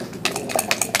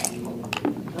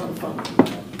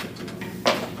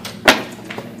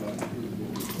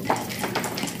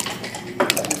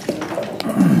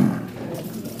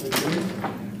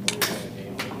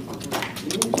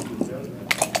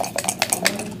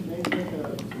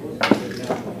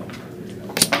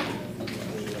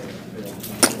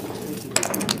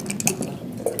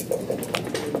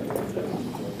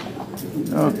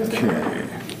 Okay.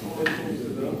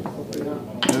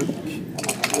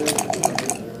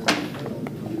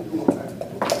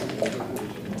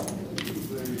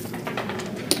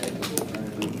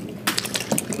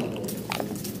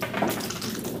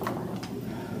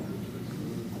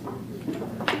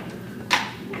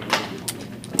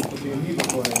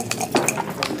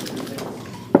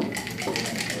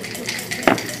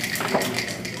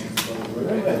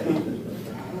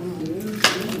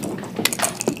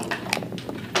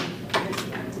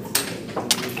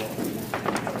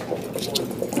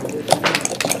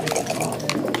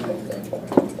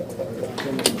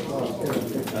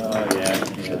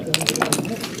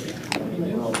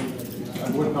 I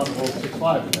wouldn't have rolled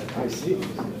 6-5. I see.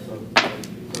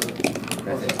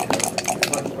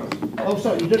 Oh,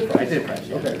 sorry, you did press. I did press,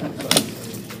 yeah. Okay.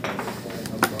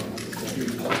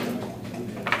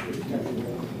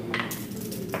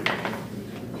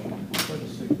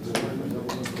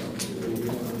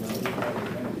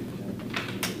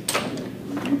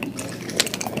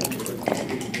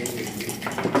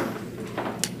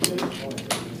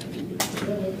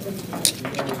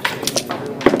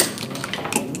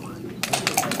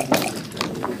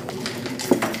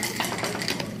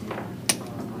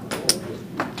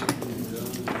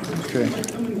 Okay.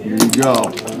 Here you go.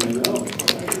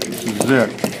 This is it.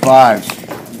 Fives.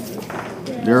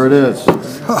 There it is.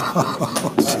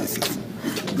 Oh, Jesus.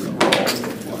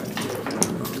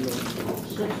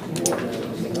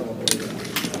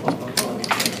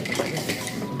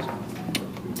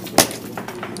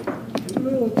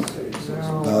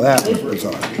 Now that was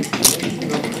bizarre.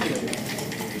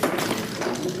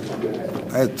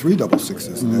 I had 3 double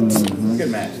sixes. And that's,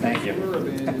 Good match, thank you.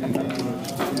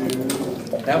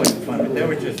 That was fun, but there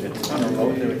were just a ton of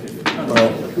roll, there was just a ton of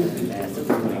roll. Massive.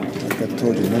 like I've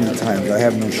told you many times, I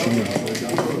have no shame.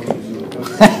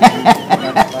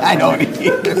 I know what he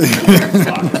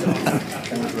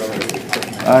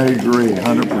I agree,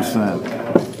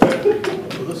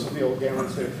 100%. So this is the old game,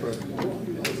 let's say, for,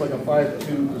 it's like a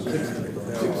 5-2,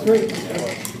 6-3.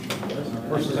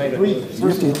 Versus 8-3.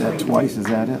 You did that twice, is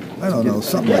that it? I don't know,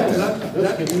 something like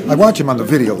that. I watch him on the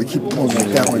video. They keep pulling like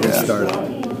that when they start.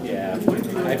 Yeah, I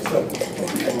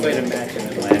played a match in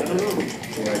Atlanta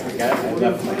where I forgot I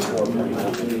left my score pretty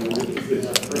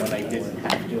when I didn't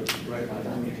have to.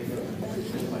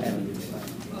 And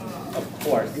of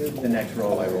course, the next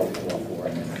roll I rolled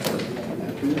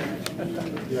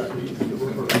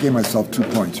 4-4. I gave myself 2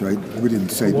 points, right? We didn't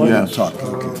say, we didn't talk.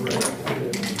 Okay, right.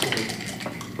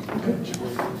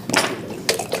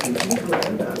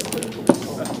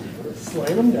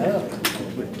 Slam them down.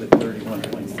 With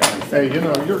 31.7. Hey, you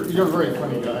know, you're a very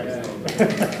funny guy.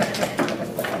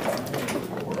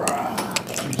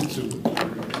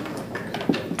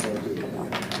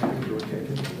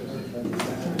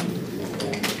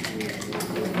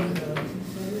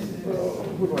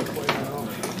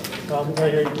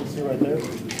 Right here, you can see right there.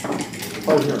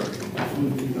 Oh, here.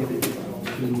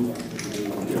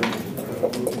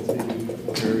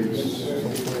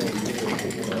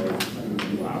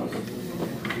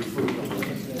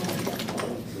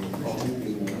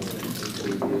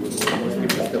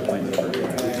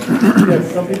 Yes,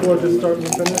 some people are just starting to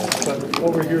finish, but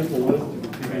over here's the list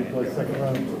if you play second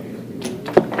round.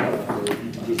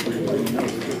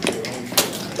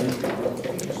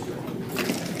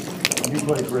 You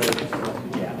play grid.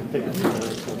 Yeah. Take a few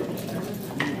minutes.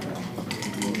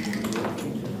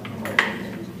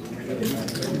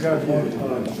 You guys want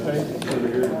space over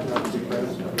here, not too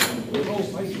fast?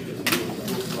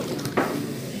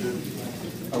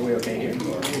 Are we okay here?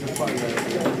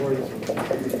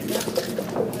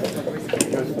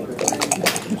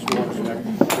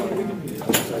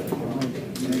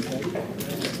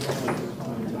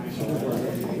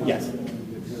 Yes.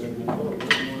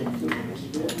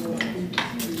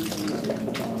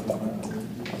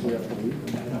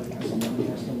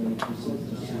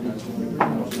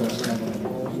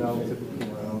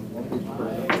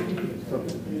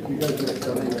 You guys just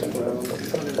done it well.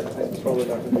 That's probably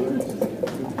not going to be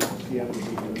it.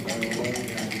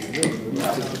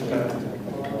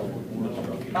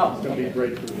 Oh. It's going to be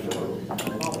great for the show.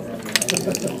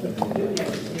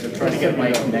 I'm trying to get my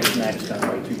next match done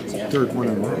by 2 p.m. Third one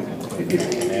in line.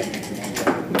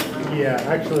 Yeah,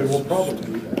 actually, we'll probably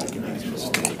do that.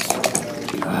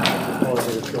 Oh, it's a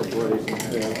short break.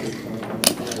 Yeah.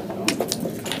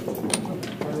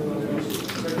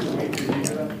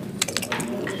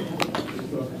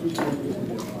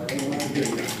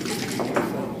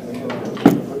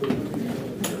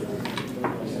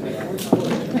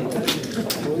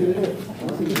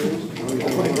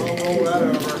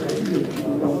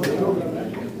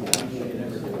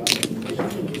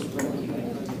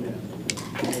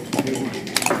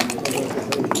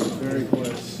 Very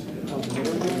close.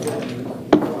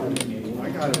 I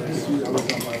got it. I was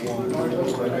on my one.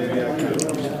 But maybe I could.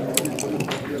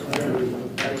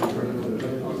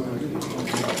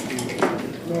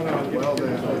 Well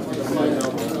then, I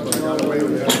got away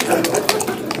with that.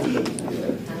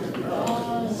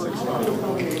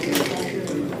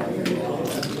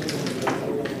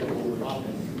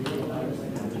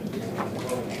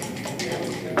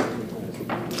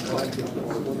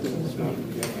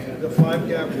 The 5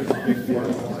 gap was a big deal. I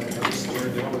was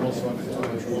scared that it also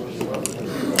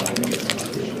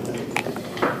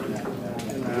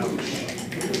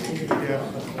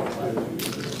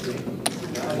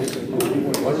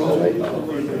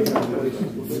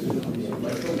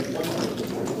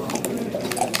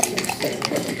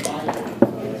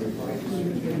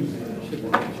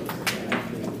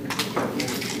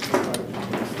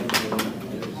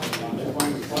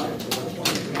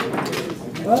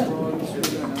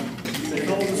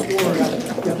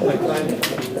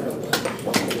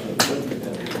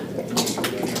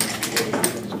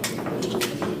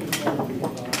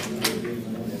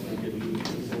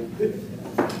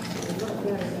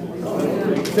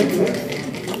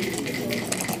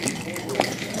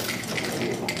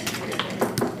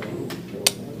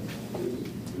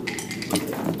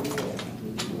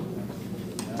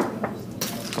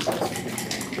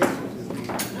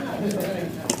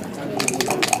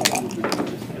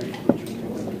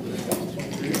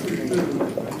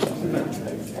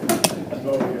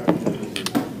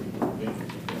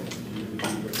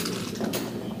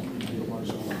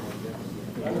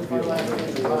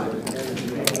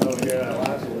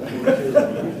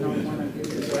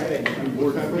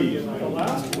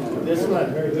This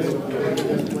one, very good.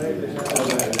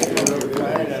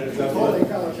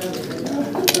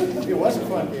 It was a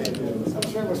fun game. I'm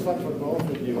sure it was fun for both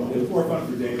of you. It was more fun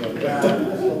for Dave. Yeah, a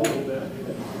little bit.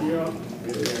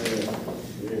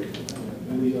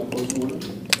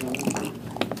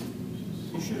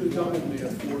 You should have done it in the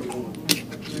 4-1.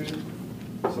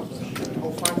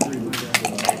 Oh, 5-3.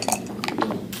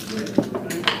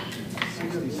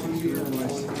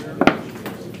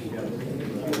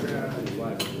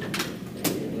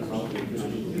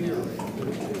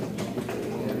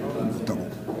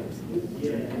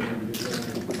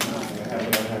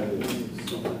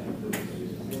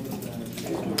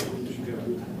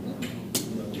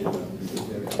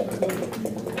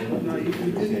 No, you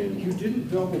didn't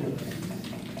double it.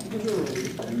 Literally,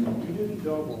 you didn't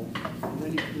double, and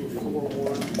then you threw a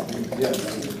 4-1. Yes.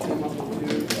 You came up with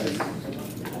 2.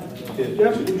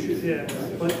 Definitely should, yeah,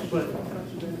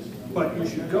 but you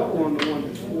should go on the one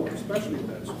that's 4, especially if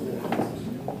that's 4.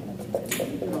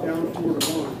 Down 4 to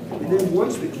 1. And then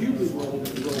once the cube is rolled,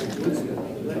 it's rolled with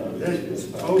it. Then it's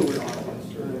totally obvious.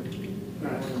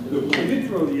 I did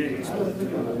throw the 8s, but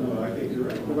I think you're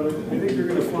right. But I think you're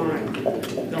going to find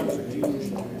that was a huge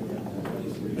thing.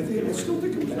 I still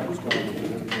think it was good.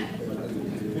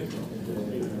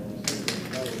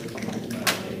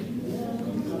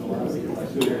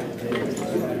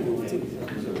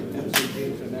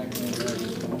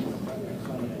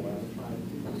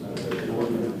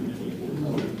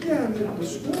 Yeah, and the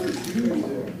score is huge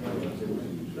there.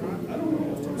 I don't know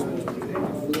if I'm supposed to take it.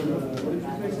 What did you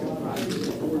think?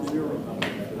 4-0.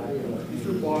 These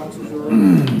are boxes are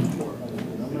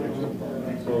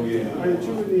I had 2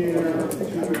 in the air, 2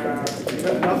 back. You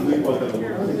got nothing. I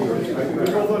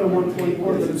rolled out a 1.4,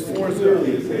 but it's 4-0.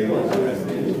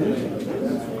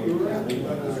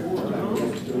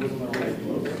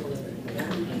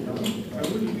 I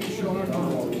wouldn't be shocked if it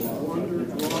was 1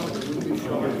 draw. I wouldn't be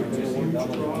shocked if it was 1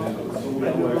 draw. I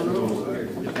don't know.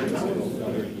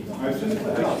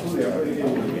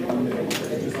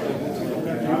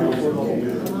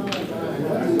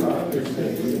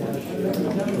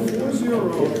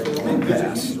 Big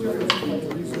pass.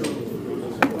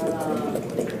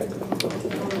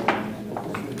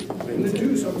 And the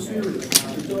deuce, I'm serious.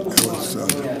 That was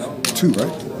 2,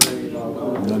 right?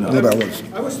 No, that was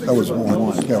 1. That was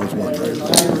 1, right?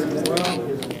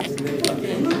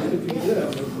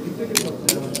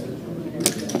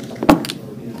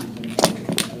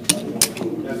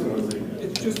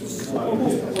 It's just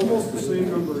almost the same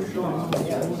number of shots.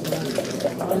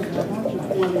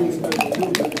 When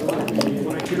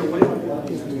I get away with it,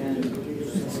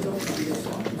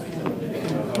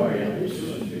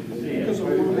 because I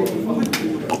want to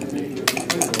make a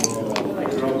fight.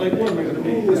 Like what am I going to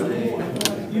make this?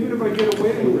 Even if I get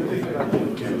away with it.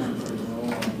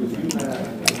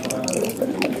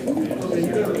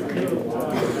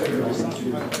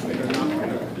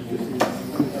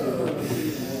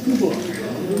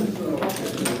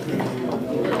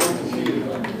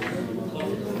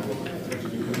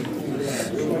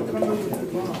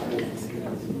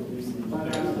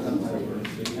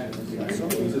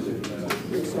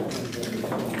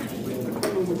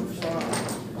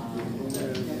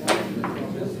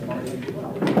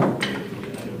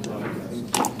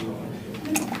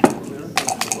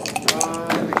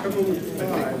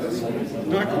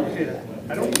 Not going to hit.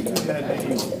 I don't think you had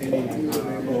any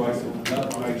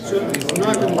so I'm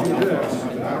not going to do this.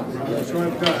 So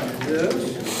I've got this.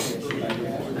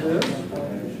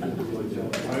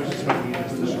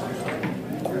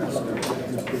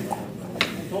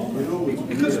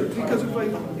 Because if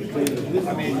I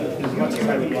mean, as much as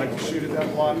I would like to shoot at that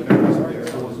block, but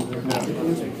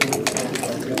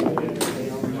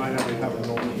we might have to have a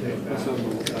roll to take that.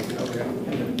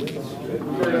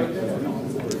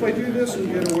 If I do this and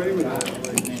get away with it,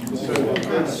 so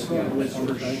this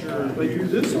for sure. If I do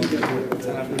this and get away with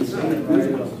it,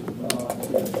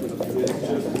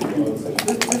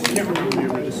 This camera will be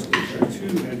able to just 2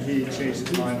 and he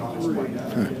chases mine on his way.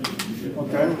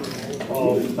 Okay?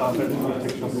 I'll stop it.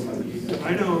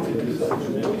 I know.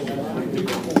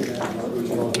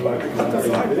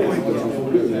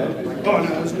 Oh, no,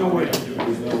 there's no way.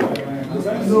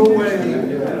 No way.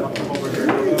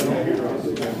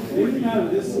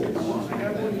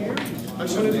 I'm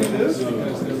going to do this.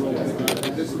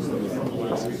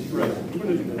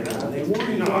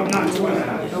 No, I'm not doing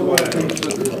that. No way.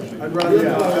 I'd rather,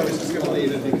 yeah, I was just going to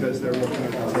leave it because they're looking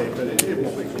at the tape, but it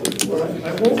won't be cool. I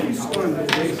won't be stunned.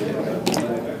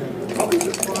 I'll be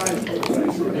surprised.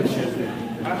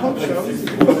 I hope so.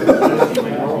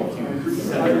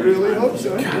 I really hope so.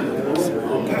 I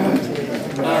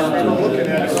remember looking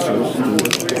at it.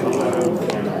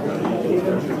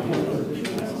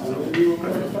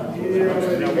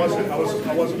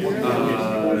 I wasn't looking at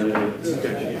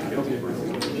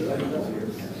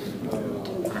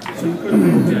So you couldn't.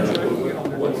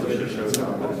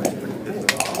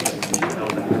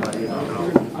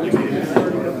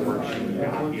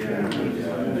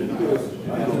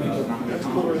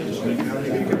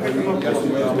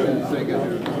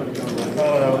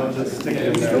 Just stick it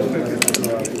in there.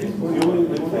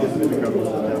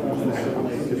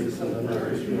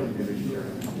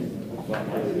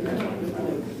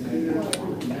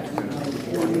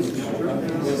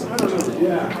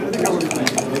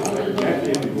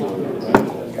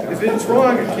 If it's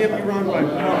wrong, it can't be wrong by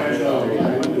much.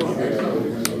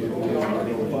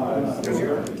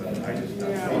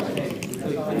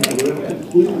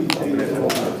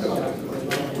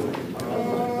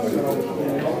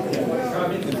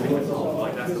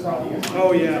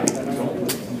 Oh, yeah.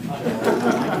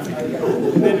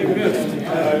 Then you missed.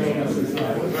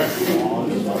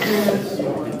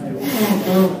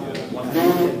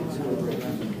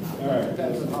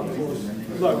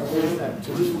 Look.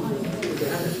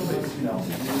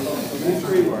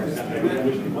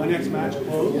 My next match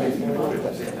closed.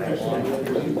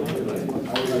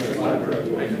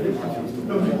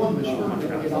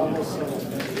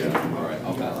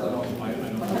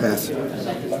 Pass.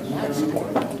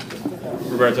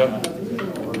 Roberto.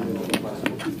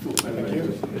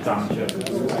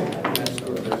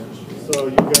 So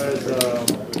you guys,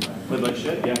 Played like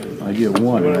shit, yeah. I get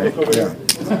one, wanna right? look over Yeah.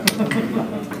 here?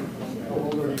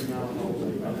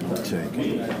 Take.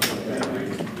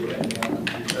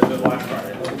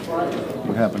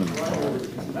 What happened to the phone?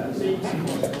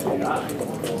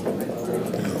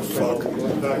 Fuck.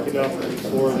 Back it up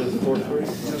before this 4-3.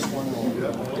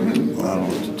 Well, I don't know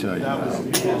what to tell you now.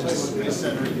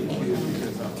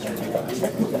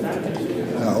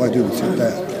 No, all I do is hit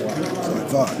that. That's what I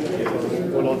thought.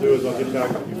 What I'll do is I'll get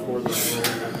back before this.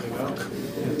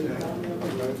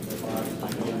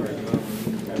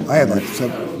 I had like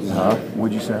 7. Huh?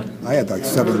 What'd you say? I had like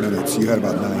 7 minutes. You had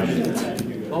about 9 minutes.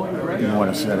 You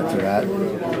want to set it to that? Is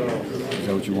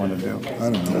that what you want to do? I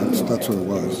don't know. That's what it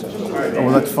was. Oh,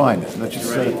 well, that's fine. Let's just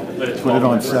set it, put it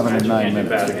on 7 and 9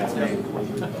 minutes.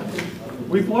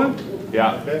 Week 1?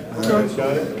 Yeah. Okay.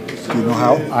 Got it. Do you know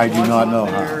how? I do not know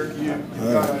how.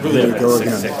 Really, Here we go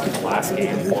again. last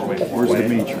game, 4-way. Where's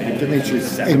Dimitri? Dimitri.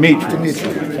 Dimitri.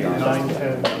 9,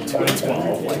 10,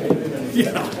 12. Like,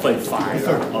 yeah, played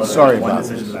 5. Sorry about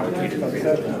this.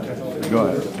 Go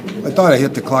ahead. I thought I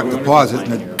hit the clock deposit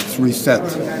and it's reset.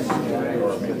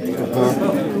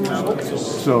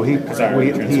 So he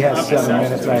has 7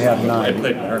 minutes, I have 9.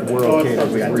 We're okay if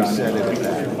we reset it at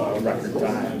that.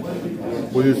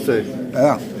 What do you say?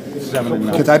 Yeah. 7 and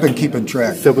 9. Because I've been keeping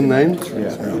track. 7, 9?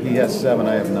 Yeah, he has 7,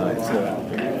 I have 9.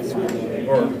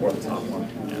 Or the top one.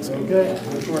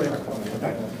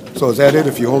 So is that it?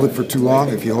 If you hold it for too long?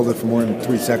 If you hold it for more than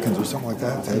 3 seconds or something like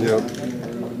that? Is that it?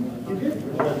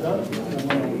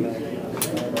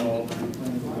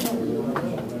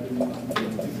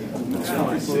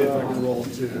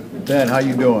 Ben, how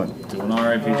you doing? Doing all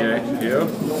right, PJ. You?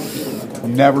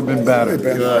 Never been better.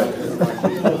 Good. I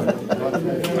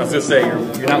was gonna say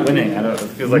you're not winning. I don't. It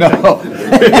feels like No.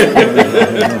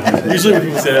 that. Usually when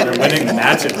people say that they're winning, the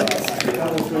match it.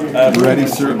 Ready,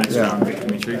 sir? Yeah.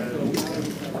 Dimitri.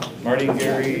 Marty and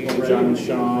Gary, John and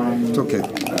Sean. It's okay.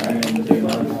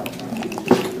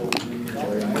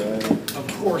 Of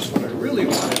course, what I really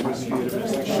wanted was you to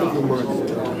miss the shot.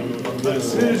 But as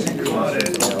soon as you caught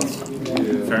it,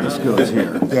 Fairness goes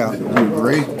here. Yeah. You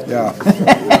agree? Yeah.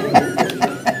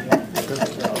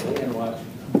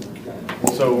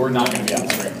 So we're not going to be on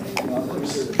screen.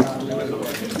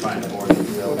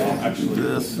 Actually,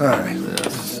 This. All right.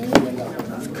 This.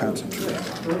 Let's concentrate.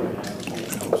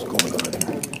 What's going on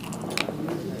here?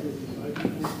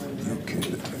 Okay,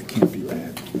 that can't be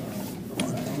bad.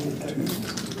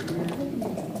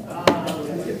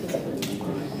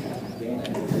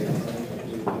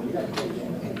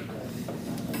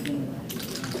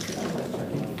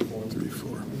 1, 2, 3,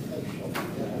 4.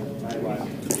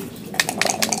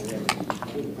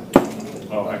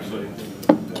 oh, actually.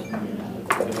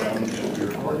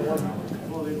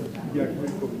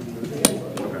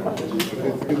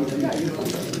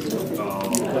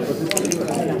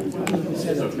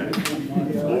 It's okay.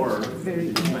 Or,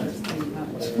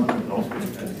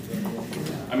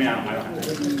 I mean, I don't have to.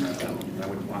 I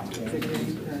wouldn't want to.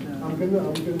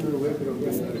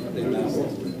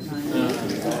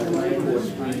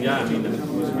 Yeah, I mean,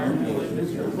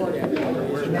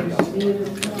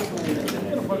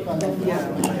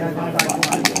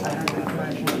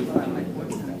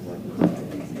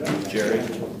 Jerry.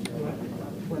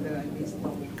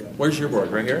 Where's your board?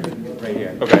 Right here? Right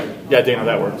here. Okay. Yeah, Dana,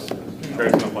 that works.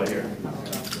 Jerry's gonna play here.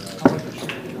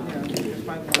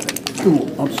 Ooh,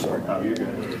 I'm sorry. Oh, you're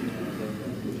good.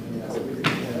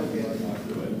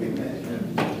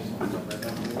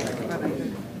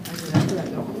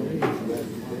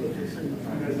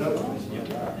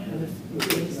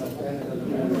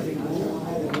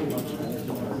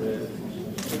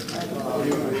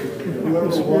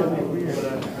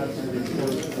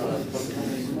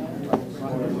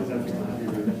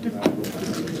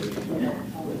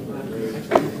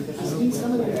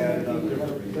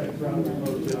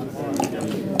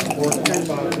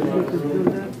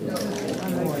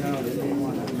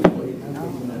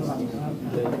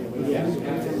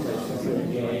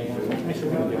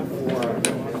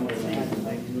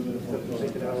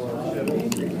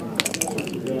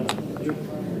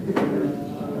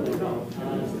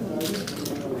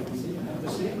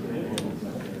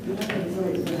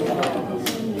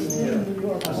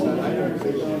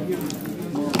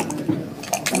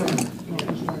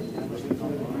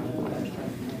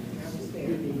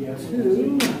 Two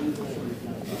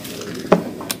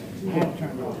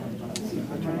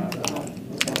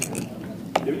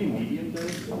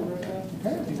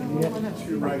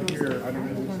right here, I don't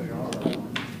know who they are.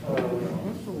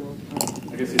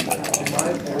 I guess it's like,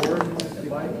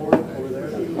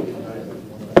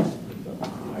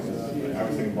 I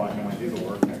was thinking black and white, these will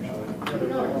work actually.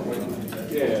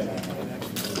 Yeah.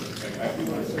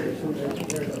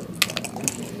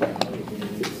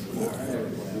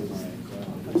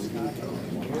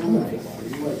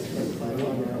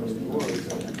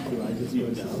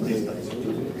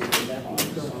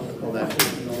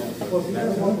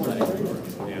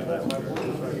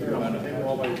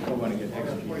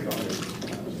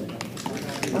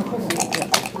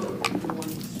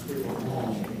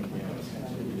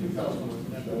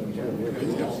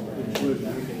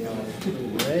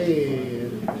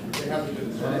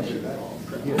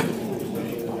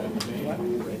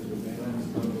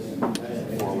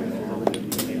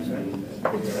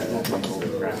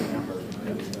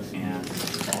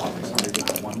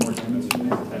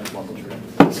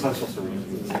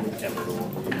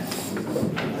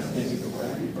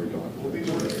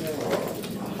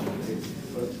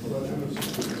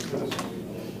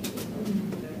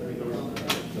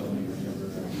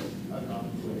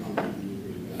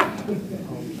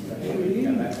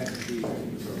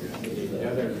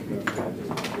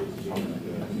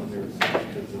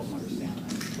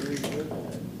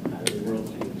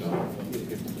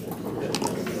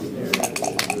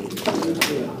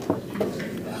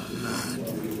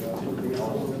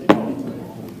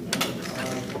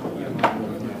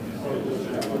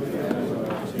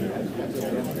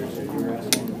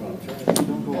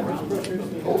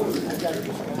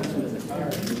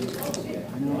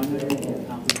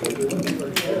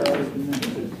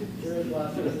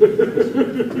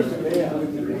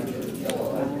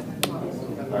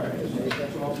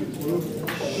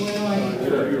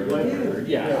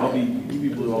 Yeah, I'll be, you be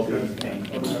blue, I'll be pink.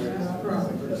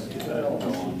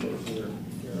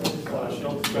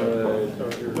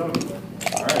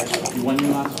 Alright, you won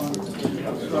your last one?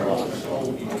 I'll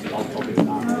be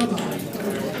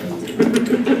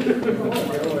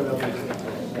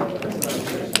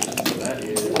that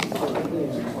is,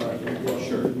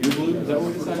 sure, you're blue, is that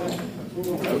what you said?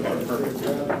 Okay, perfect.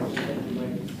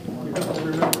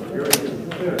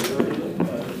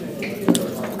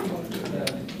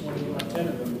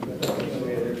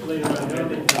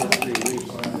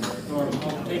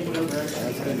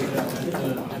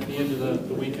 At the end of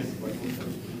the weekend.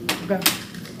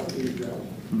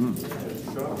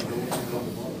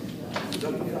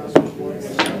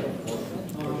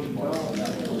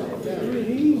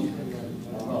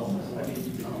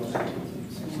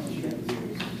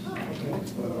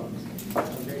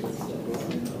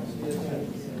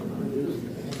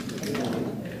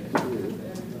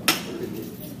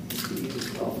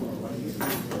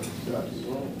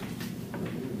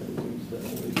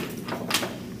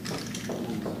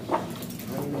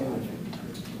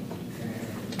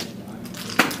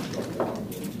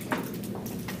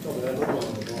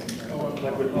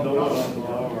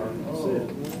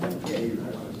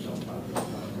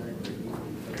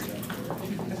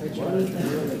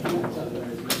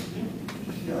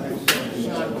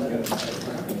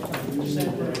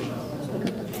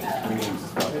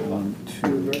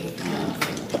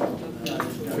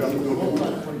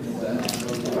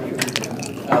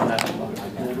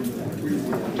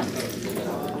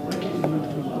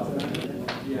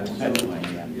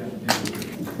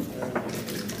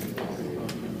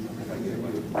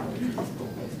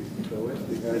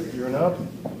 You're an up?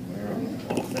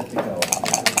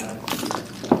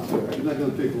 You're not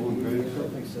going to take a long break?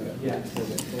 Yeah.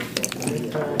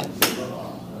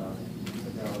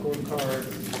 Scorecard.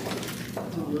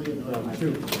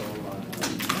 Two.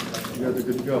 You guys are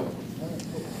good to go.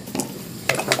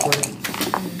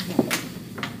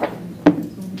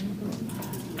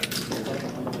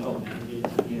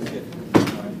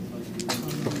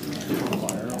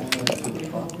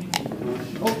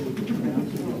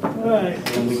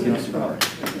 And we can start,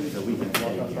 so we can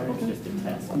say, it's just a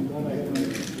test.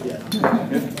 Yeah.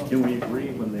 Can we agree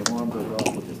when the alarm goes off,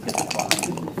 we'll just hit the clock?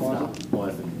 Stop,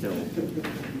 pause until.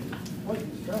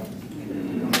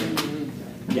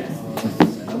 Yes.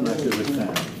 I'm not good with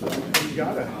that. So. You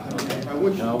got it. I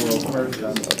wish. No, well, first,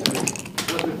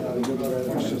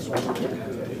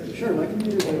 Sure, my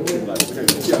computer's going to win.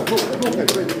 Yeah, cool. Okay,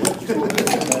 great.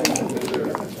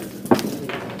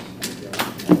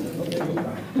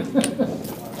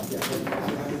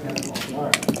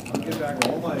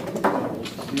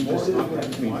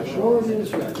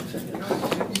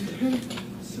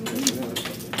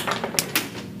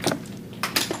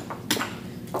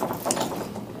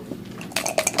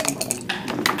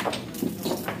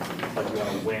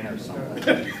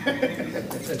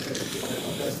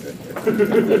 Good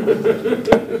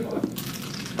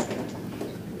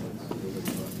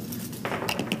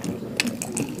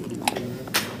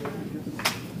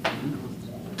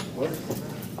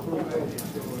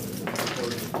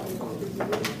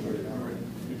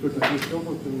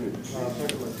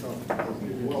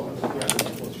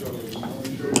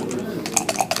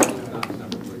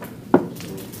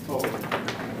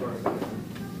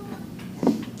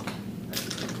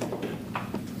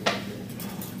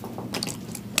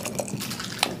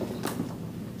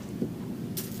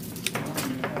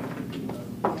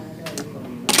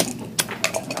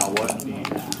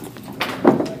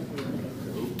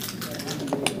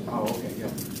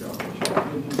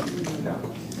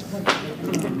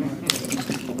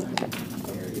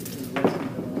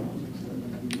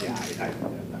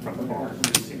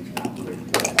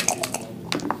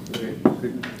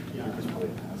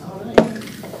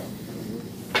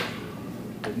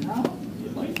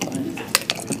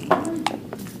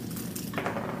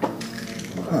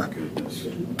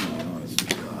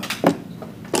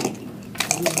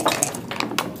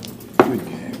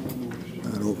game.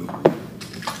 Not over.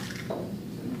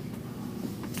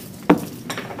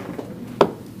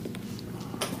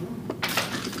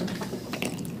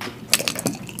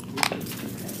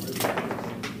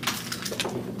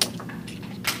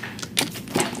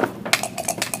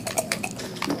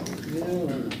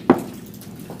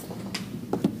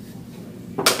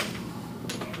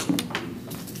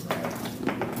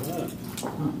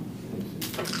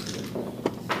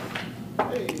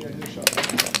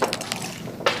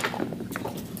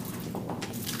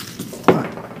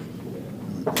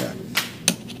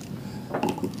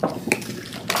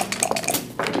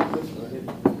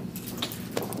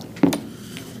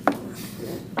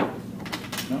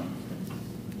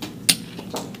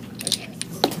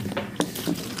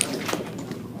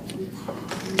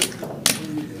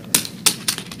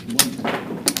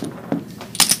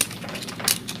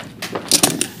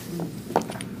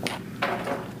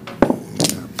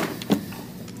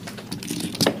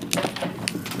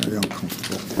 Very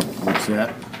uncomfortable. What's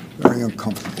that? Very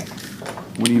uncomfortable.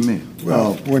 What do you mean?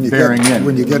 Well, when you bearing get in,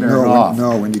 when you get bearing no, off.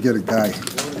 no, when you get a guy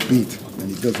beat and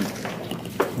he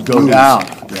doesn't Go lose. down.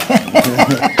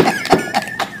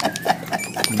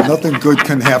 Nothing good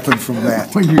can happen from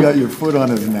that. When you got your foot on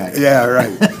his neck. Yeah,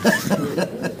 right.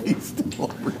 He's still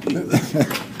over here.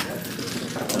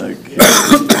 Okay.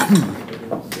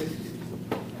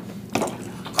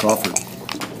 Crawford,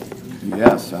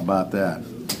 Yes, how about that?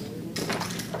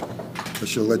 I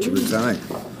should let you resign.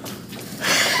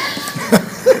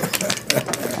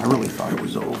 I really thought it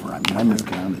was over. I mean, I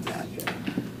miscounted that.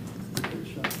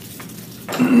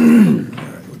 All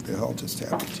right, what the hell just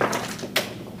happened to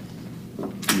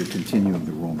You're continuing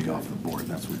to roll me off the board.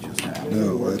 That's what just happened. you?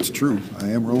 No, that's true. I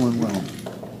am rolling well.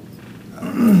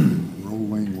 I'm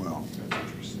rolling well.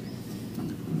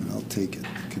 And I'll take it,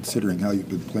 considering how you've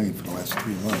been playing for the last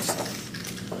 3 months.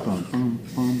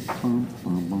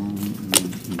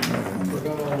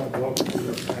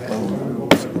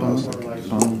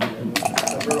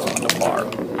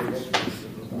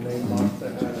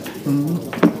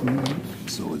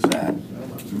 So is that.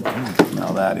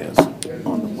 Now that is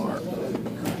on the bar.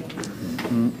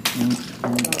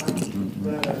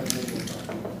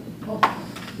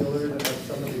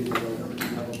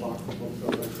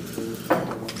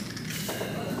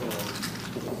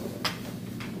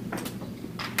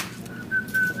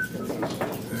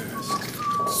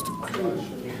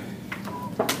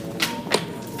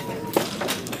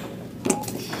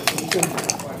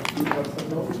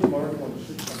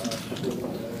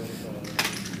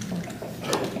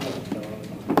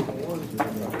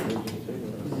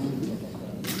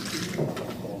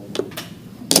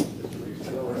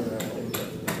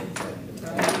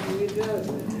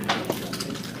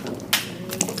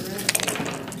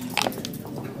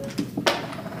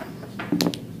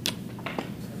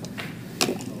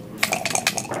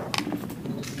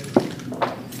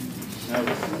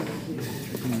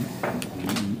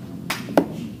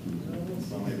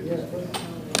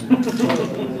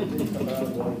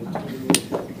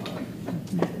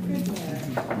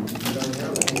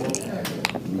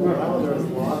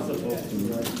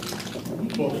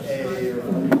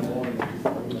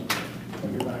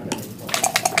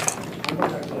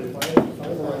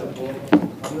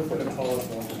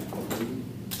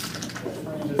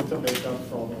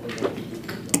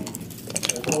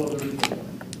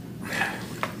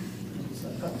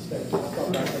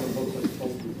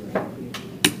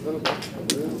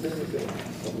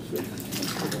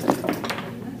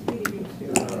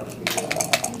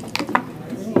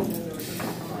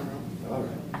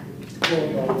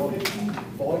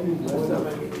 Volume 1,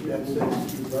 that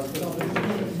says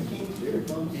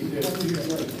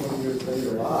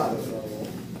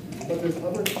there's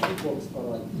other books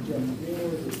on like Jeff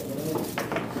Moores or someone else.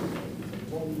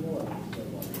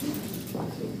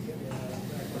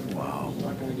 Wow.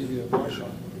 Not gonna give you a shot.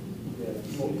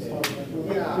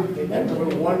 Yeah,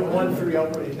 one for the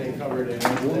opening they covered it.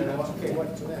 Okay,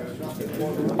 what's next?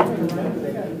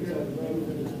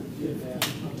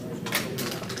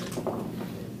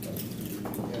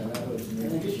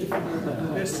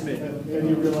 And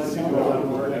you realize you do a lot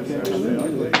of work. That's actually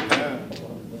ugly. Yeah.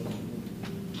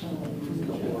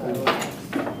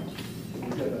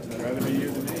 I'd rather be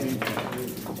you than me.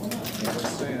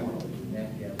 Understand.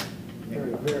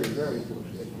 Very, very, very cool.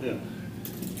 Yeah.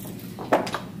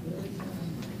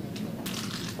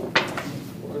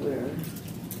 Over there.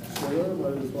 Taylor,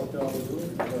 might as well tell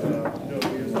them. No,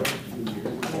 he is like,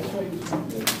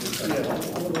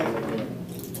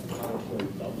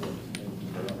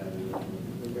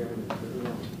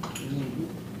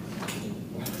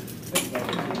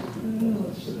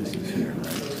 This is here,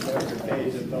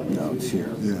 right? No, it's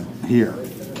here. Yeah. Here.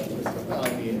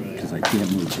 Because I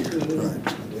can't move here.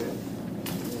 Right.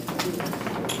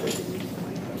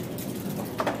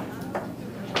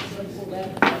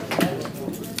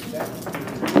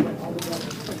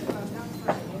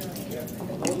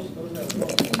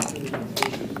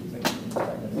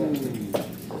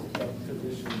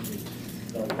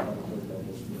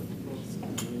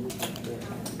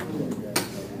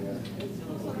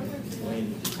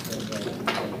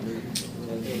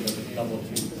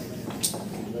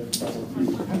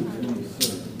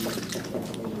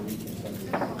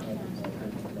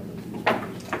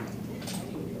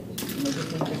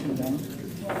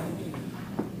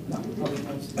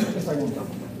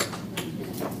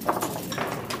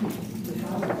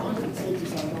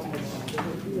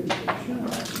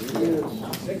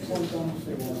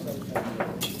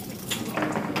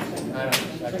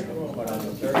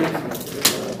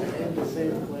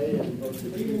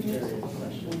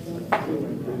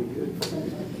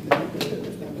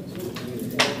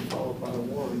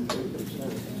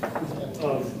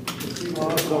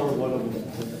 Odds are one of them.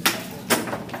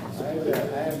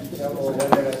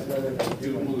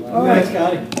 Oh, nice,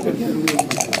 Scotty.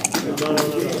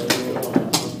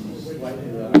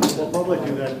 We'll probably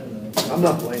do that. I'm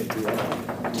not playing too well.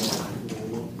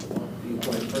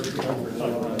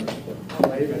 I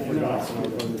even forgot some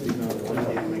of them.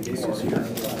 This is here.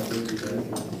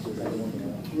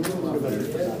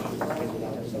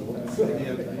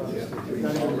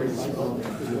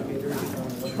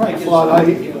 Right, Well, I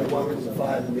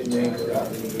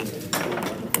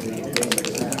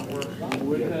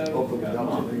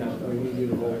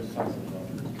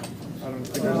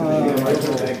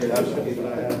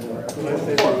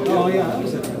oh, yeah, that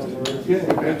was interesting.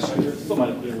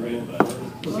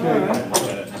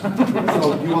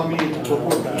 So do you want me to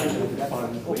report back?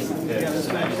 Yeah, that's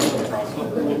nice.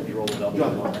 You roll a double.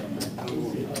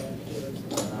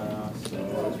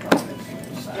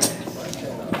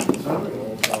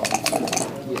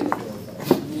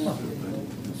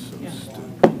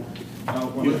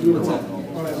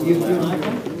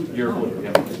 You're blue,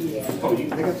 yeah. Oh, you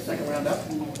pick up the second round up?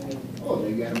 Oh,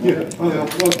 they got him. Yeah. Oh, yeah.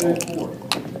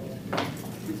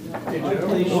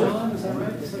 Well, Sean, is that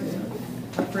right?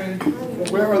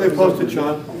 where are they posted,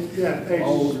 Sean? yeah, hey.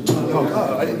 Oh,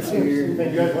 I didn't see it. You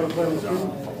guys want to play with me?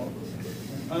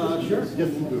 Sure.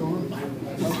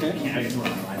 Okay.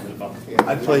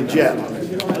 I played Jet. I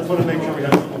just want to make sure we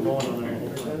have something going on there.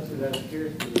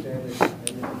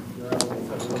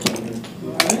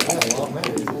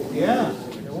 Yeah.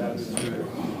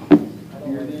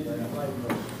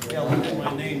 Yeah, look at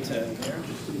my name tag there.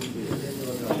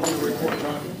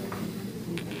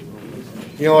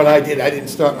 You know what I did? I didn't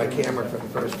start my camera for the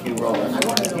first few rolls. I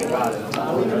wanted to get out of it.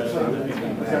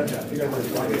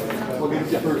 We'll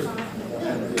get you first.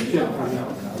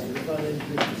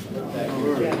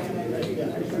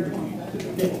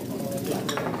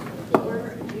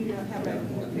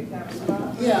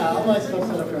 Yeah, I'll let stuff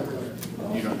set up everywhere.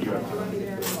 You don't, you have to.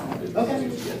 Okay.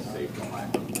 Yes, save the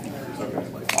line.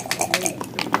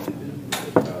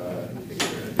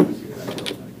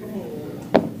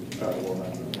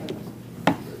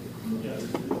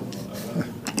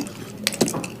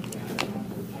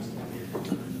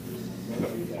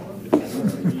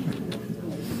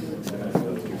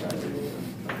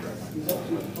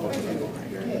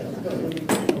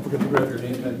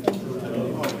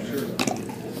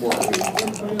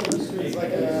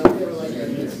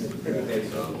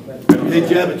 Hey,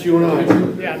 Jeb, it's you and I.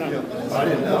 Yeah, no. I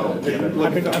didn't know.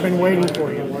 I've been waiting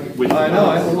for you. I know,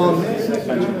 I have a long name.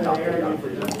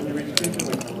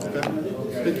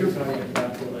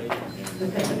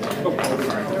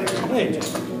 Hey.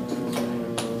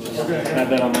 Have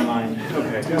that on my mind.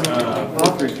 Okay.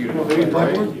 First unit.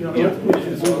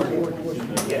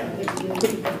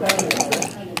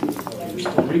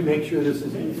 Make sure this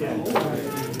is.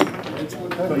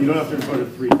 But you don't have to record it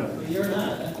 3 times.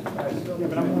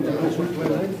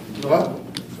 What?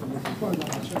 Well,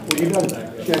 you gotta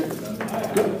check.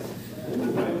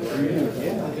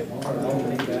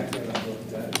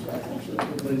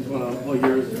 All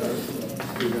yours,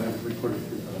 you're going to record it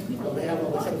 3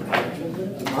 times.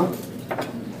 Huh?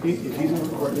 If he's not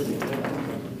recording.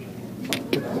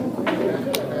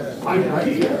 I'm right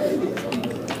here.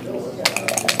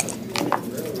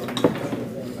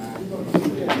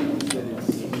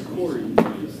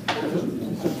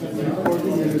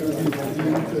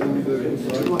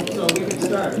 So we can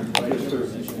start.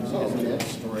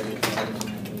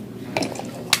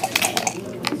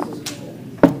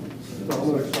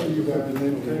 You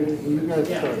guys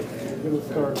start. You're gonna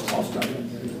start. I'll start.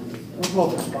 We'll hold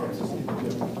the sponsors.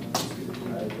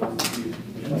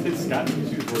 It's Scott.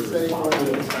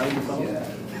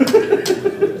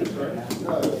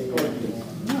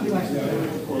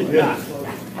 Yeah.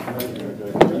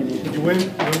 Did you win?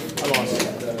 I lost.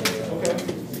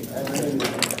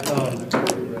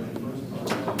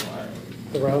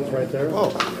 The round's right there. Oh.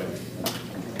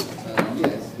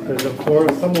 There's a floor.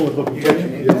 Someone was looking at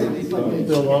you.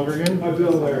 Bill Longer again?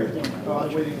 Bill Larry.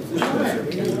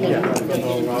 Yeah.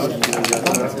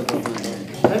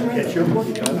 Get your book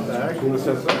back.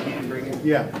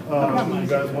 Yeah. You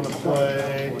guys want to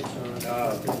play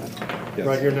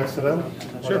right here next to them?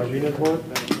 Sure. On Arena's board?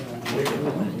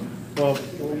 Well,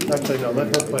 actually, no. Let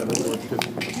her play this one because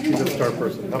she's a star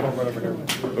person. How about right over here?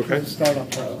 Okay. Start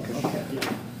up.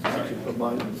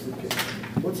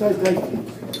 What size dice do you?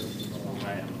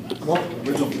 Well,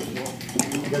 you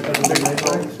guys have a big night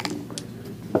dice?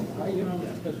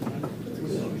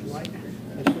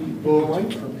 Full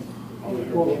white?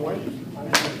 Full white?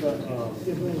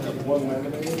 One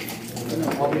laminated.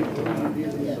 I'll make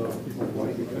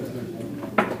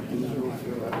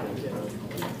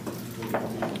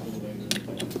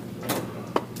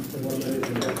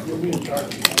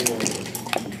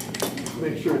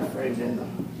Make sure it's framed in.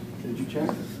 Did you check?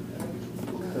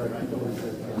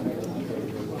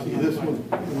 See this one?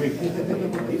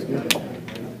 He's good.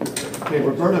 Okay,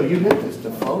 Roberto, you hit this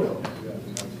to photo.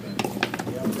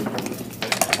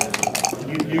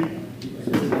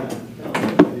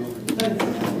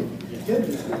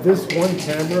 This one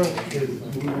camera is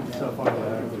moving stuff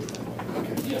automatically.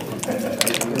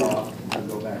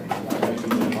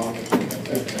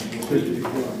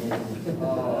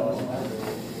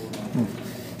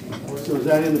 So is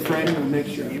that in the frame and make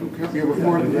sure you're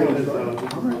recording that?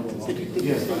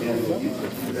 Yes, yes.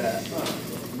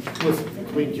 Listen,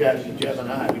 between Jeff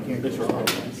and I, we can't get wrong.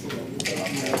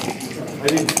 I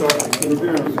didn't start.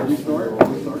 We start?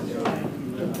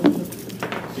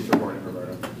 He's recording,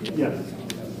 Roberto. Yes.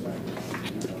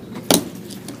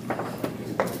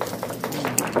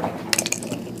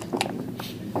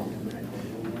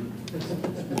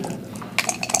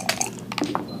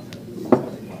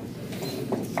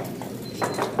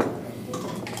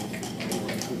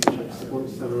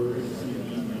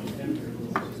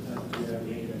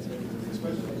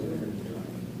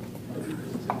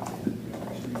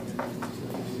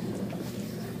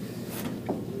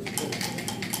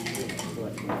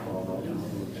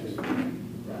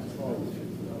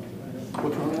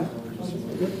 What's wrong with that?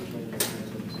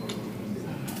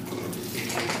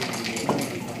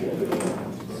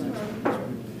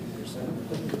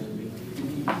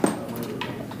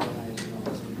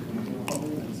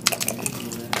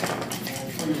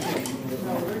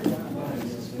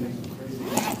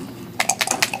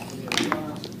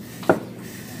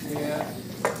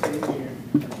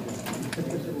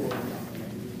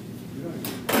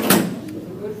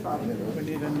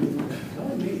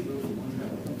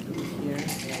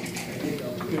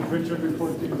 Richard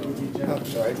report to you. I'm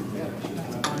sorry.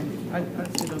 I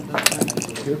sit on that side.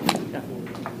 Yeah.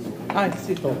 I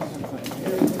sit on that side.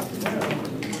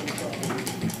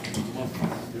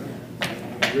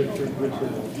 Richard.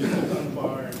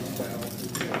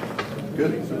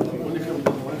 Good.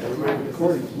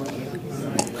 Recording.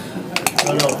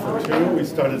 No, for 2, we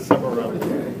started several rounds.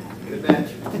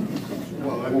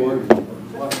 Well, I mean,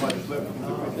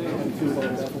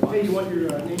 Hey, you want your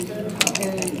name tag?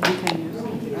 You can use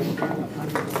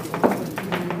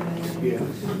yeah.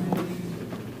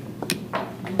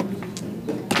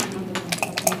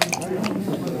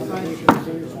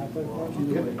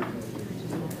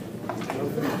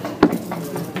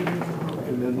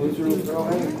 And then loser will throw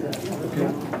out. Okay.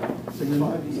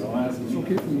 6-5. It's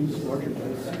okay for me to watch your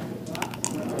place.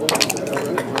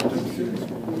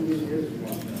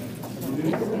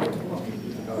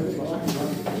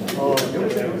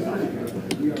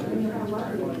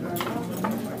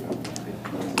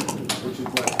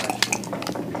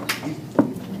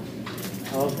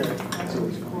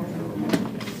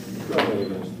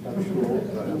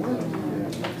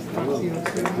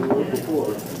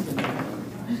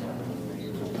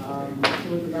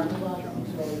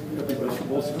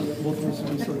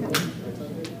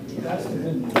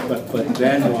 But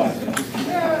then what?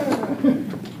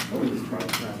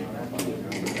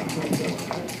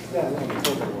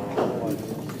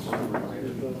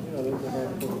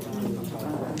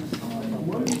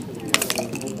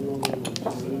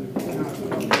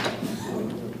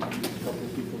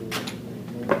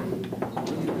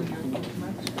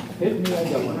 Hit me, I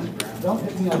got one. Don't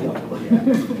hit me, I got one.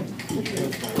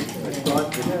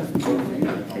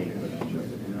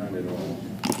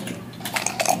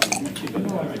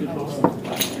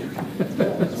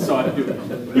 So I do it.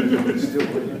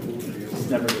 It's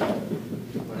never done.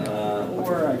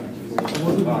 Or I.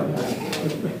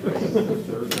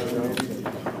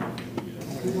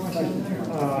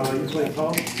 You play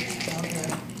Tom?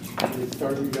 You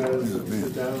start, you guys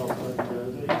sit down, I'll start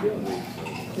you guys.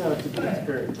 Yeah, it's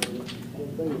great.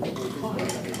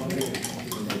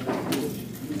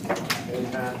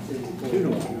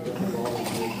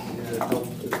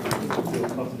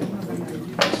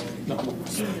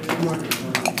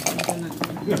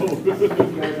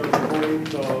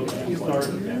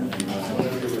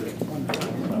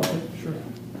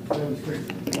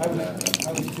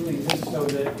 I was doing this so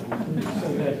that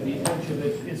the edge of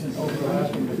it isn't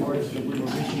overlapping the parts that we were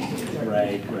reaching to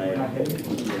protect. Right. Not hitting.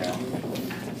 Yeah.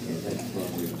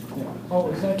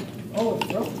 Oh, is that, oh, it's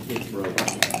broken. It's broken.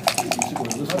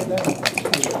 How did that?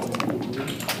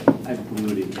 I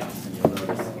glued it, yes, and you'll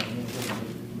notice.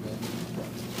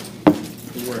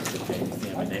 The worst of things,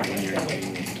 yeah, but when you're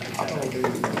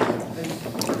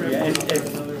yeah, it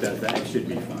does that. It should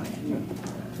be fine.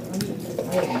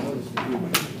 I haven't noticed it.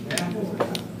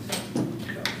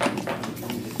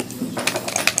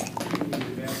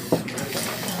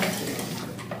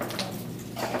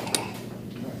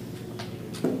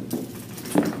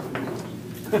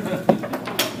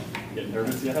 Getting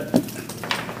nervous yet?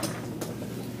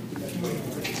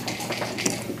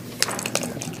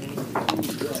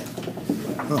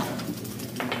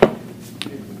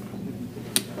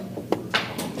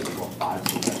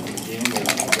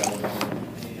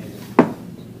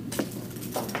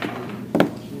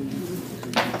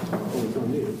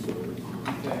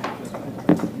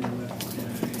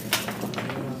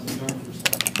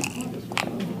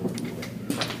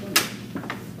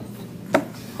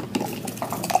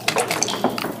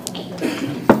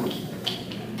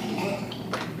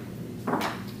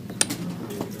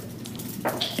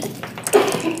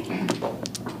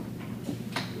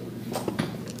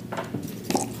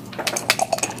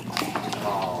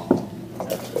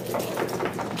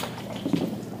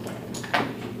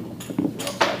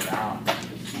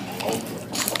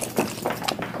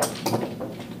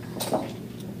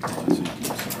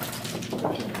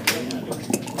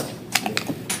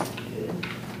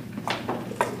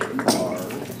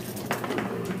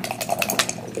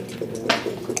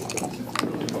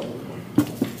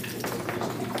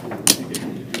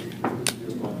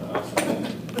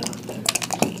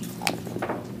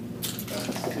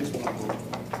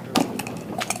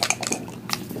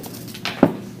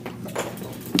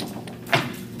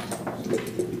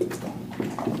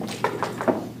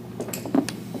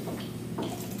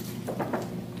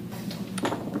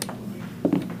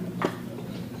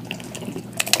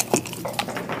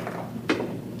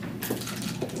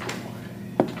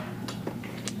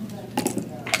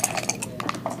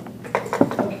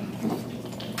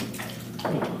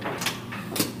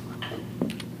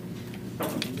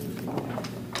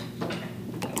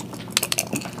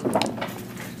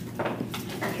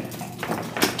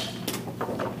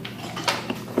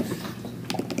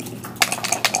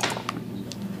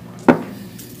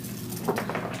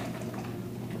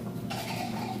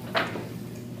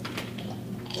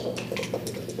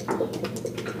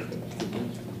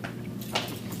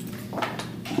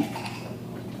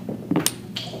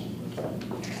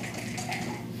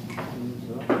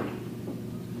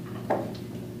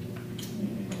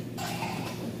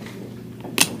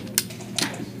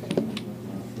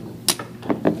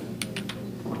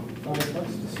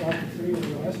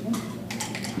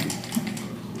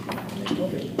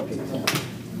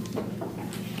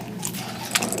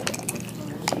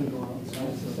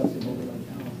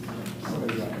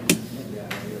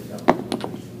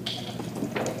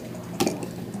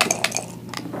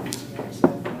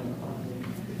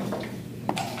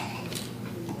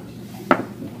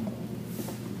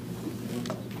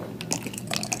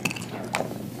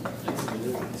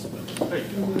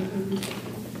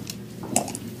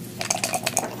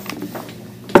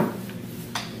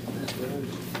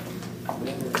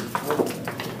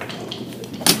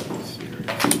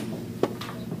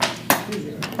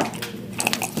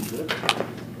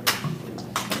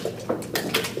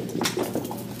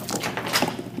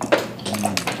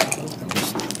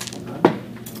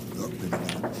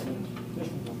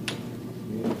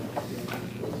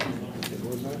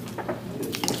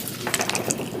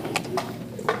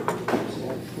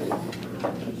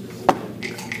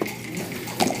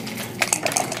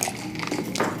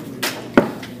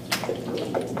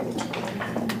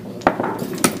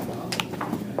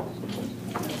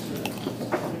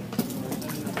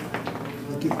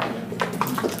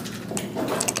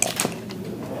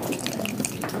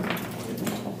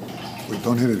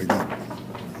 Don't hit it again.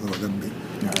 Oh,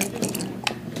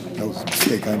 that was a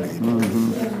mistake I made.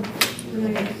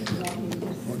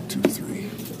 1, 2, 3.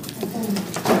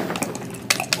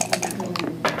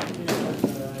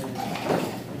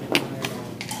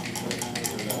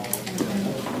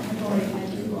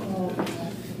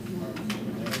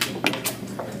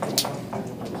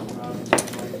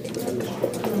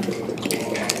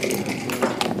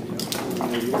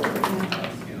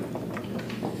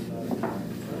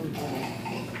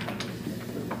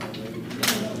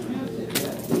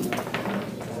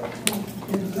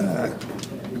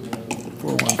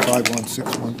 Four, 1, 5, 1,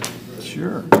 6, 1.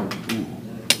 Sure.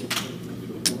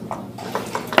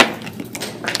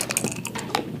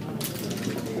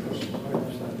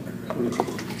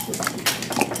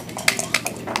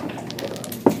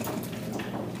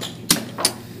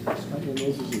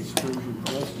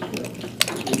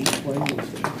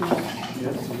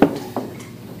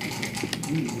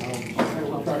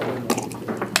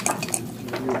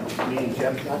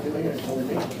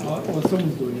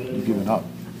 You giving up?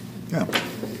 Yeah.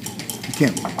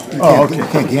 Oh, okay. You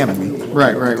can't gammon me.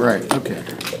 Right. Okay. 8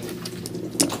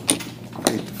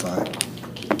 to 5.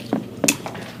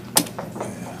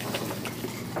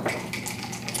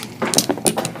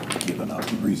 Giving up.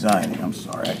 Resigning. I'm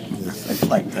sorry. I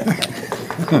like that.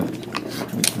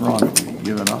 What's wrong with me?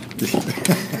 Giving up?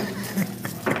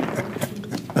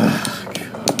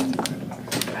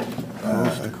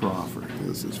 Crawford.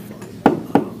 This is fun. I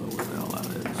don't know what the hell that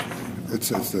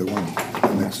is. It's the one,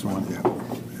 the next one, yeah.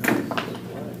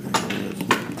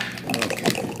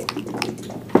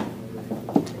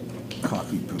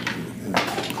 Copy. Yeah.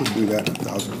 Couldn't do that in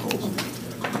 1,000 rolls.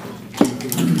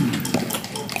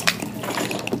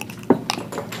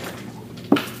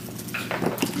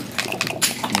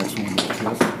 Next one is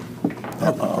this.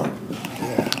 Uh-oh.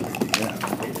 Yeah, yeah.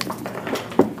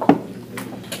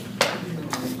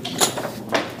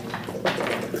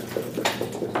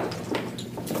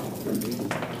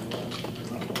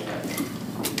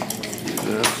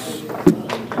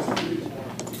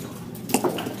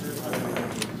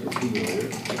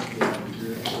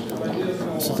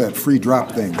 This is that free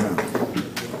drop thing, huh?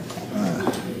 I'm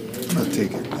gonna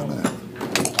take it. I'm gonna.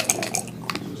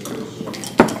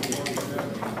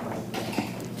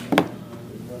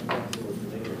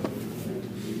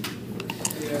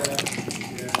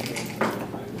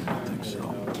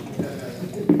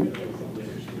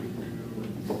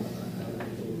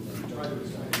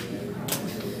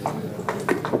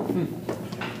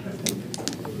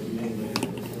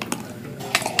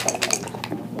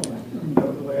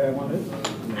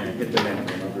 Hit the minute,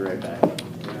 I'll be right back.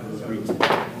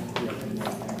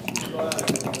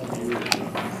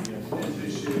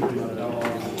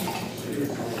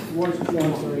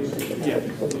 Yeah,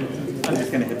 I'm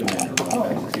just gonna hit the minute.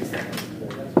 2 seconds.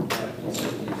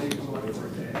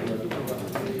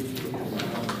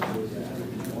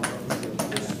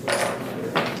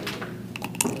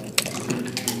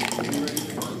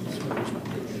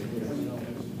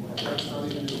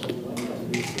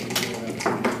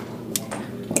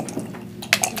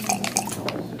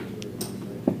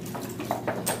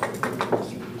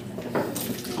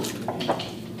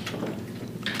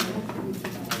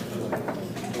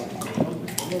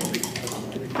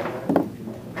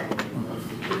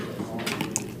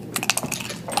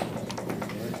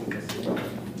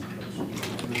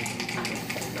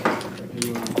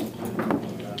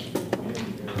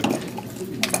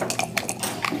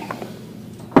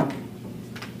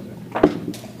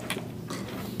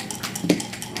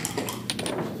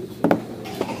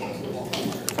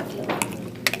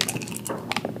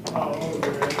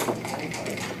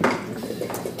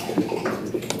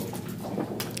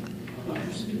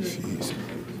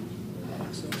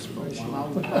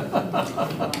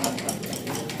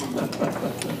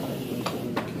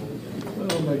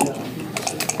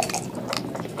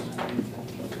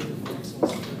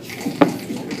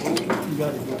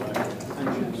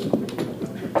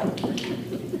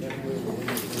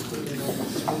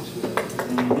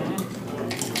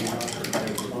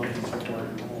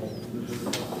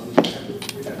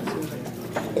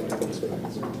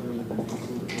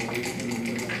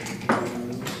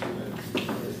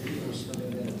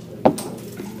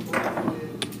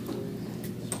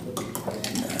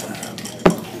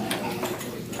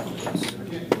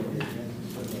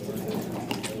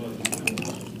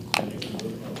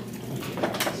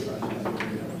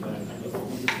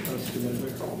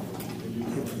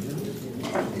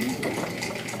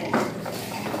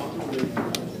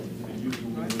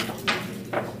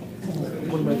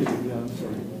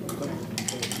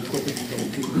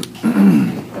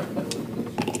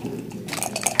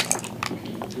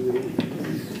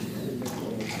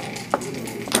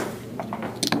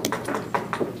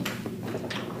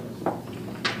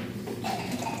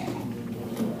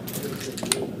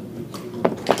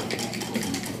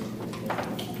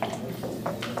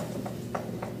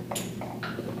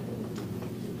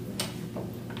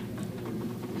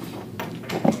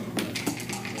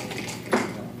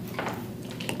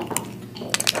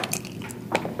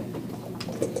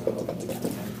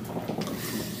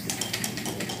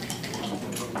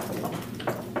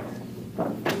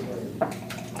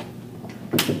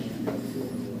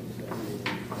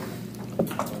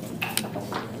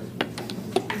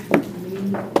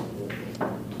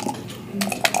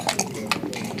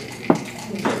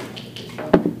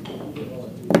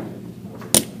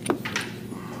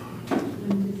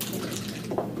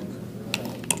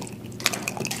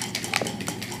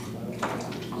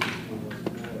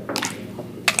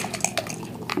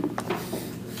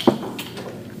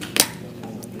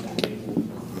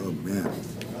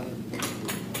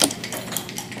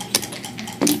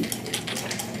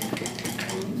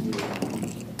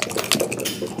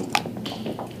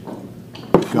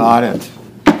 Got it.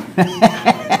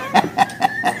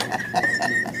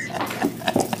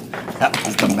 That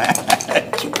was the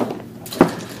match.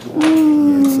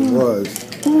 Yes, it was.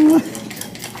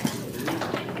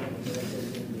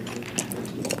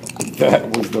 That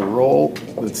was the roll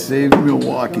that saved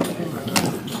Milwaukee.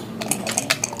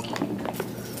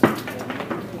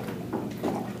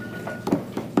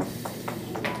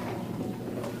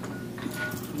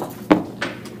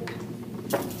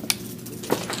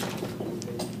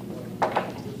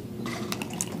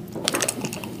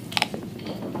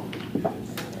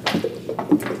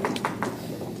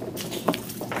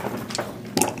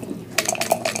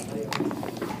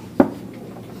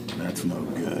 That's no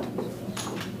good.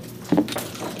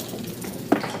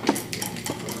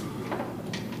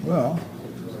 Well,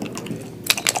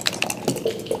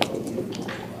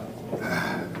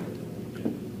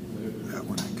 that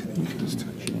one I could have used.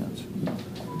 Chance.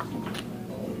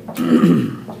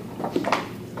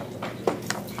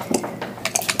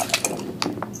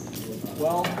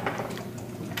 Well,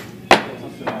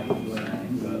 something I can learn,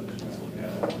 but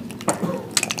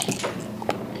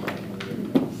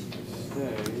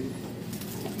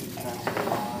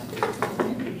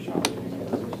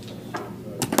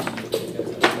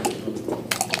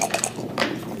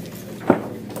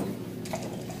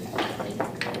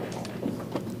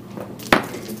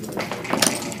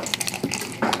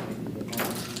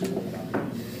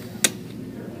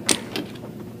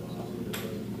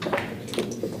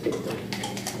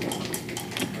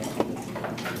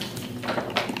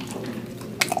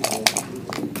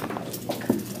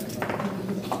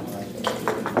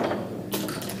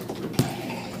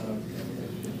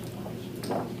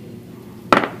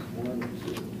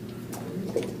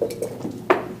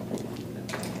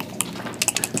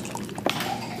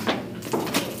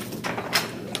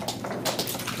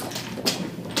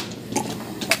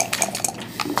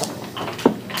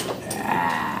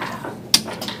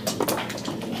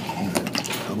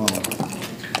Come on.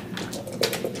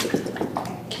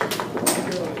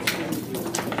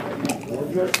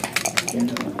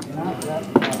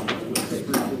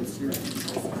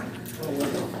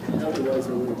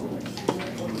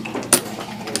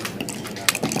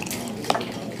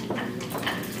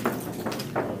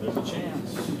 there's a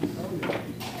chance.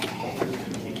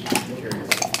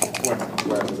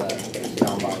 Where was that?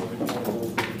 Down by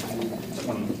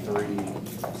 23,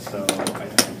 so I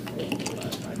think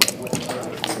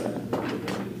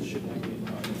should be.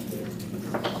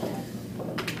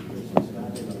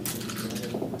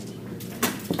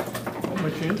 My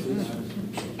chances?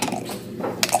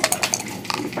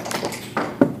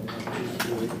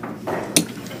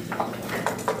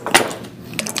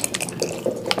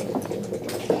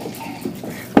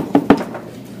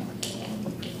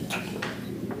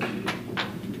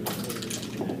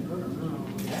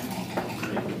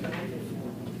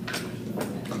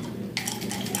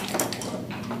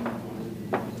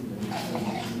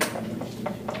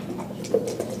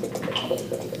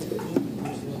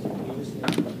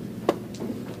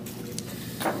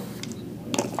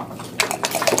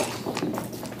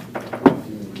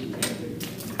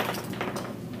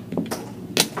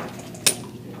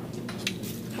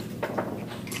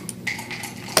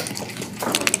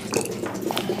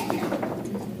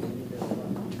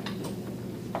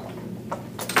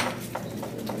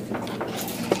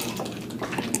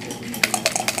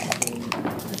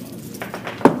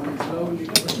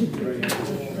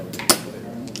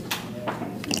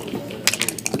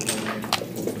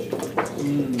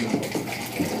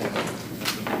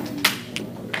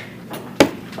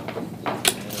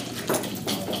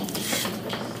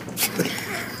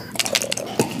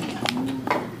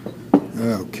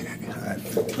 Okay, I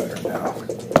feel better now.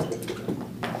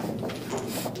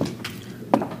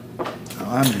 Now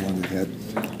I'm the one that had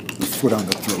the foot on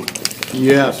the throat.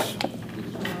 Yes.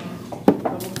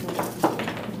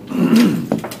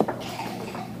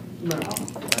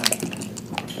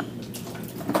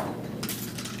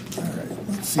 All right,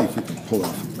 let's see if we can pull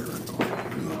off a miracle.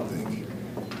 What do you think?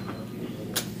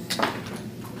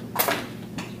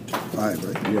 5,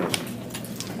 right? Yes.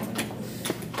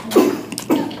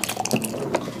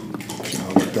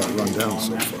 I'll let that run down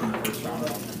so far.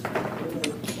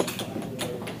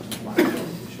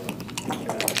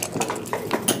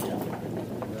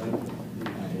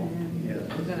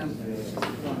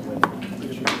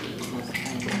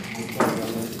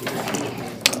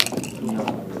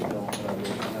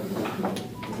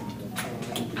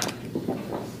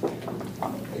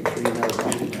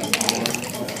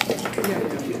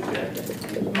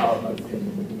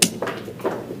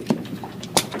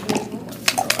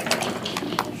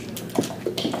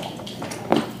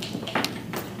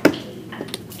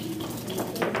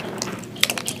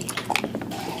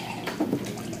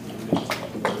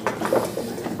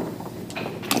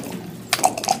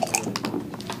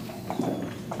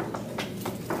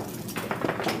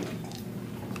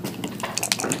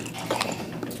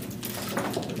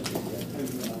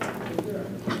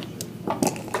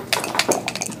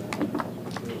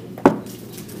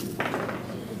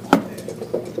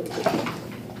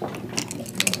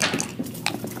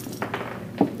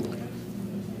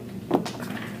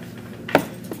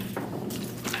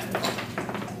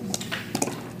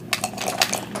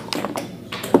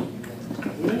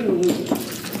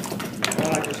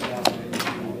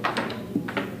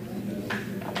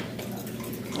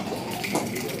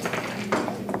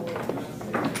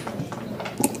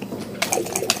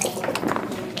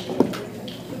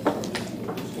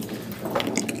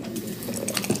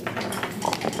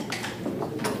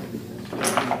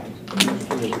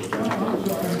 Oh,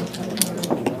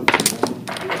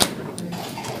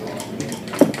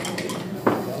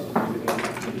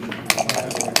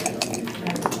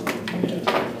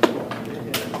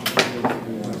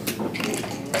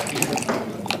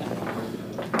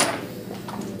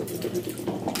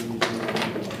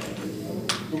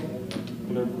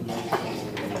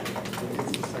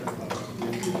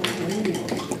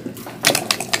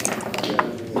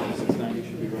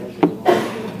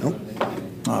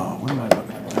 what am I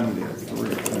looking for? I need to have 3.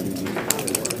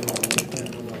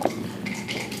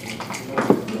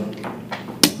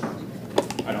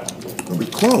 It'll be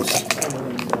close.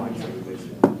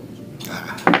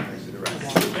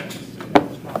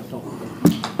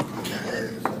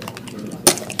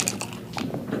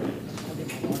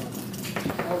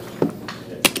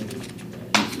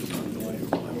 This is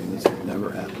unbelievable. I mean, this has never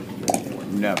happened before.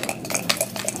 Never. I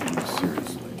mean,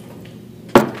 seriously.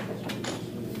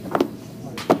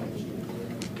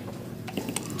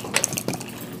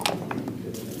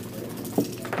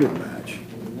 Good match.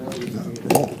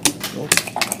 Roll.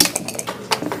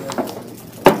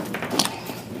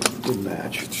 Good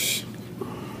match.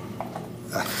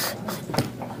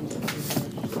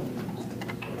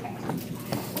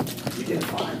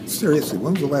 Seriously,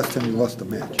 when was the last time you lost a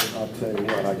match? I'll tell you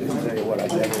what, I can tell you what, I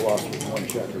never lost with one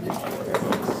checker before.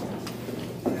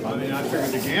 I mean, I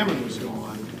figured the gammon was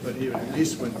gone, but he would at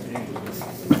least win the game.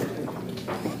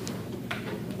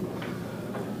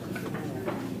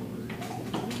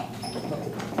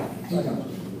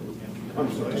 I'm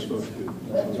sorry, I spoke to.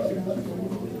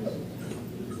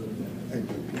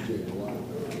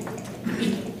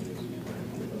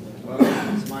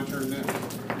 It's my turn now.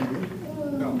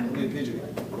 No, me and PJ.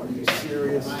 Are you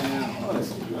serious? I am.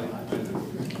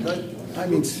 I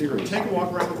mean, serious. Take a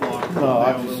walk around the block. No,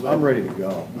 I'm ready to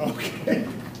go. Okay.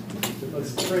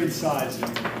 Let's trade sides.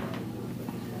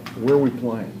 Where are we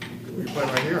playing? We play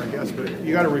right here, I guess, but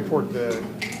you got to report the,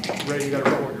 Ray, you got to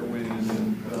report your win, and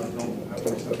then don't have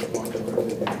to set the block.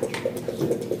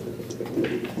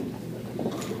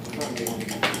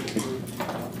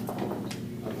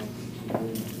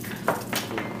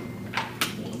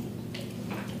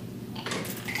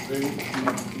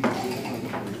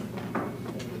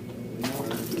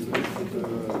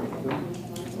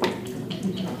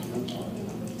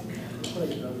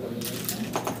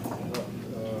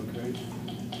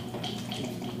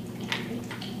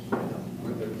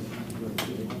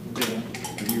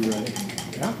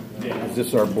 Is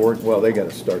this our board? Well, they got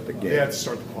to start the game. Yeah, let's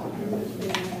start the clock.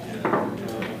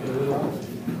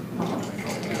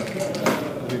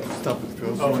 Stop the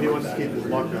drills. Oh, he wants to keep his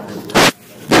lockdown.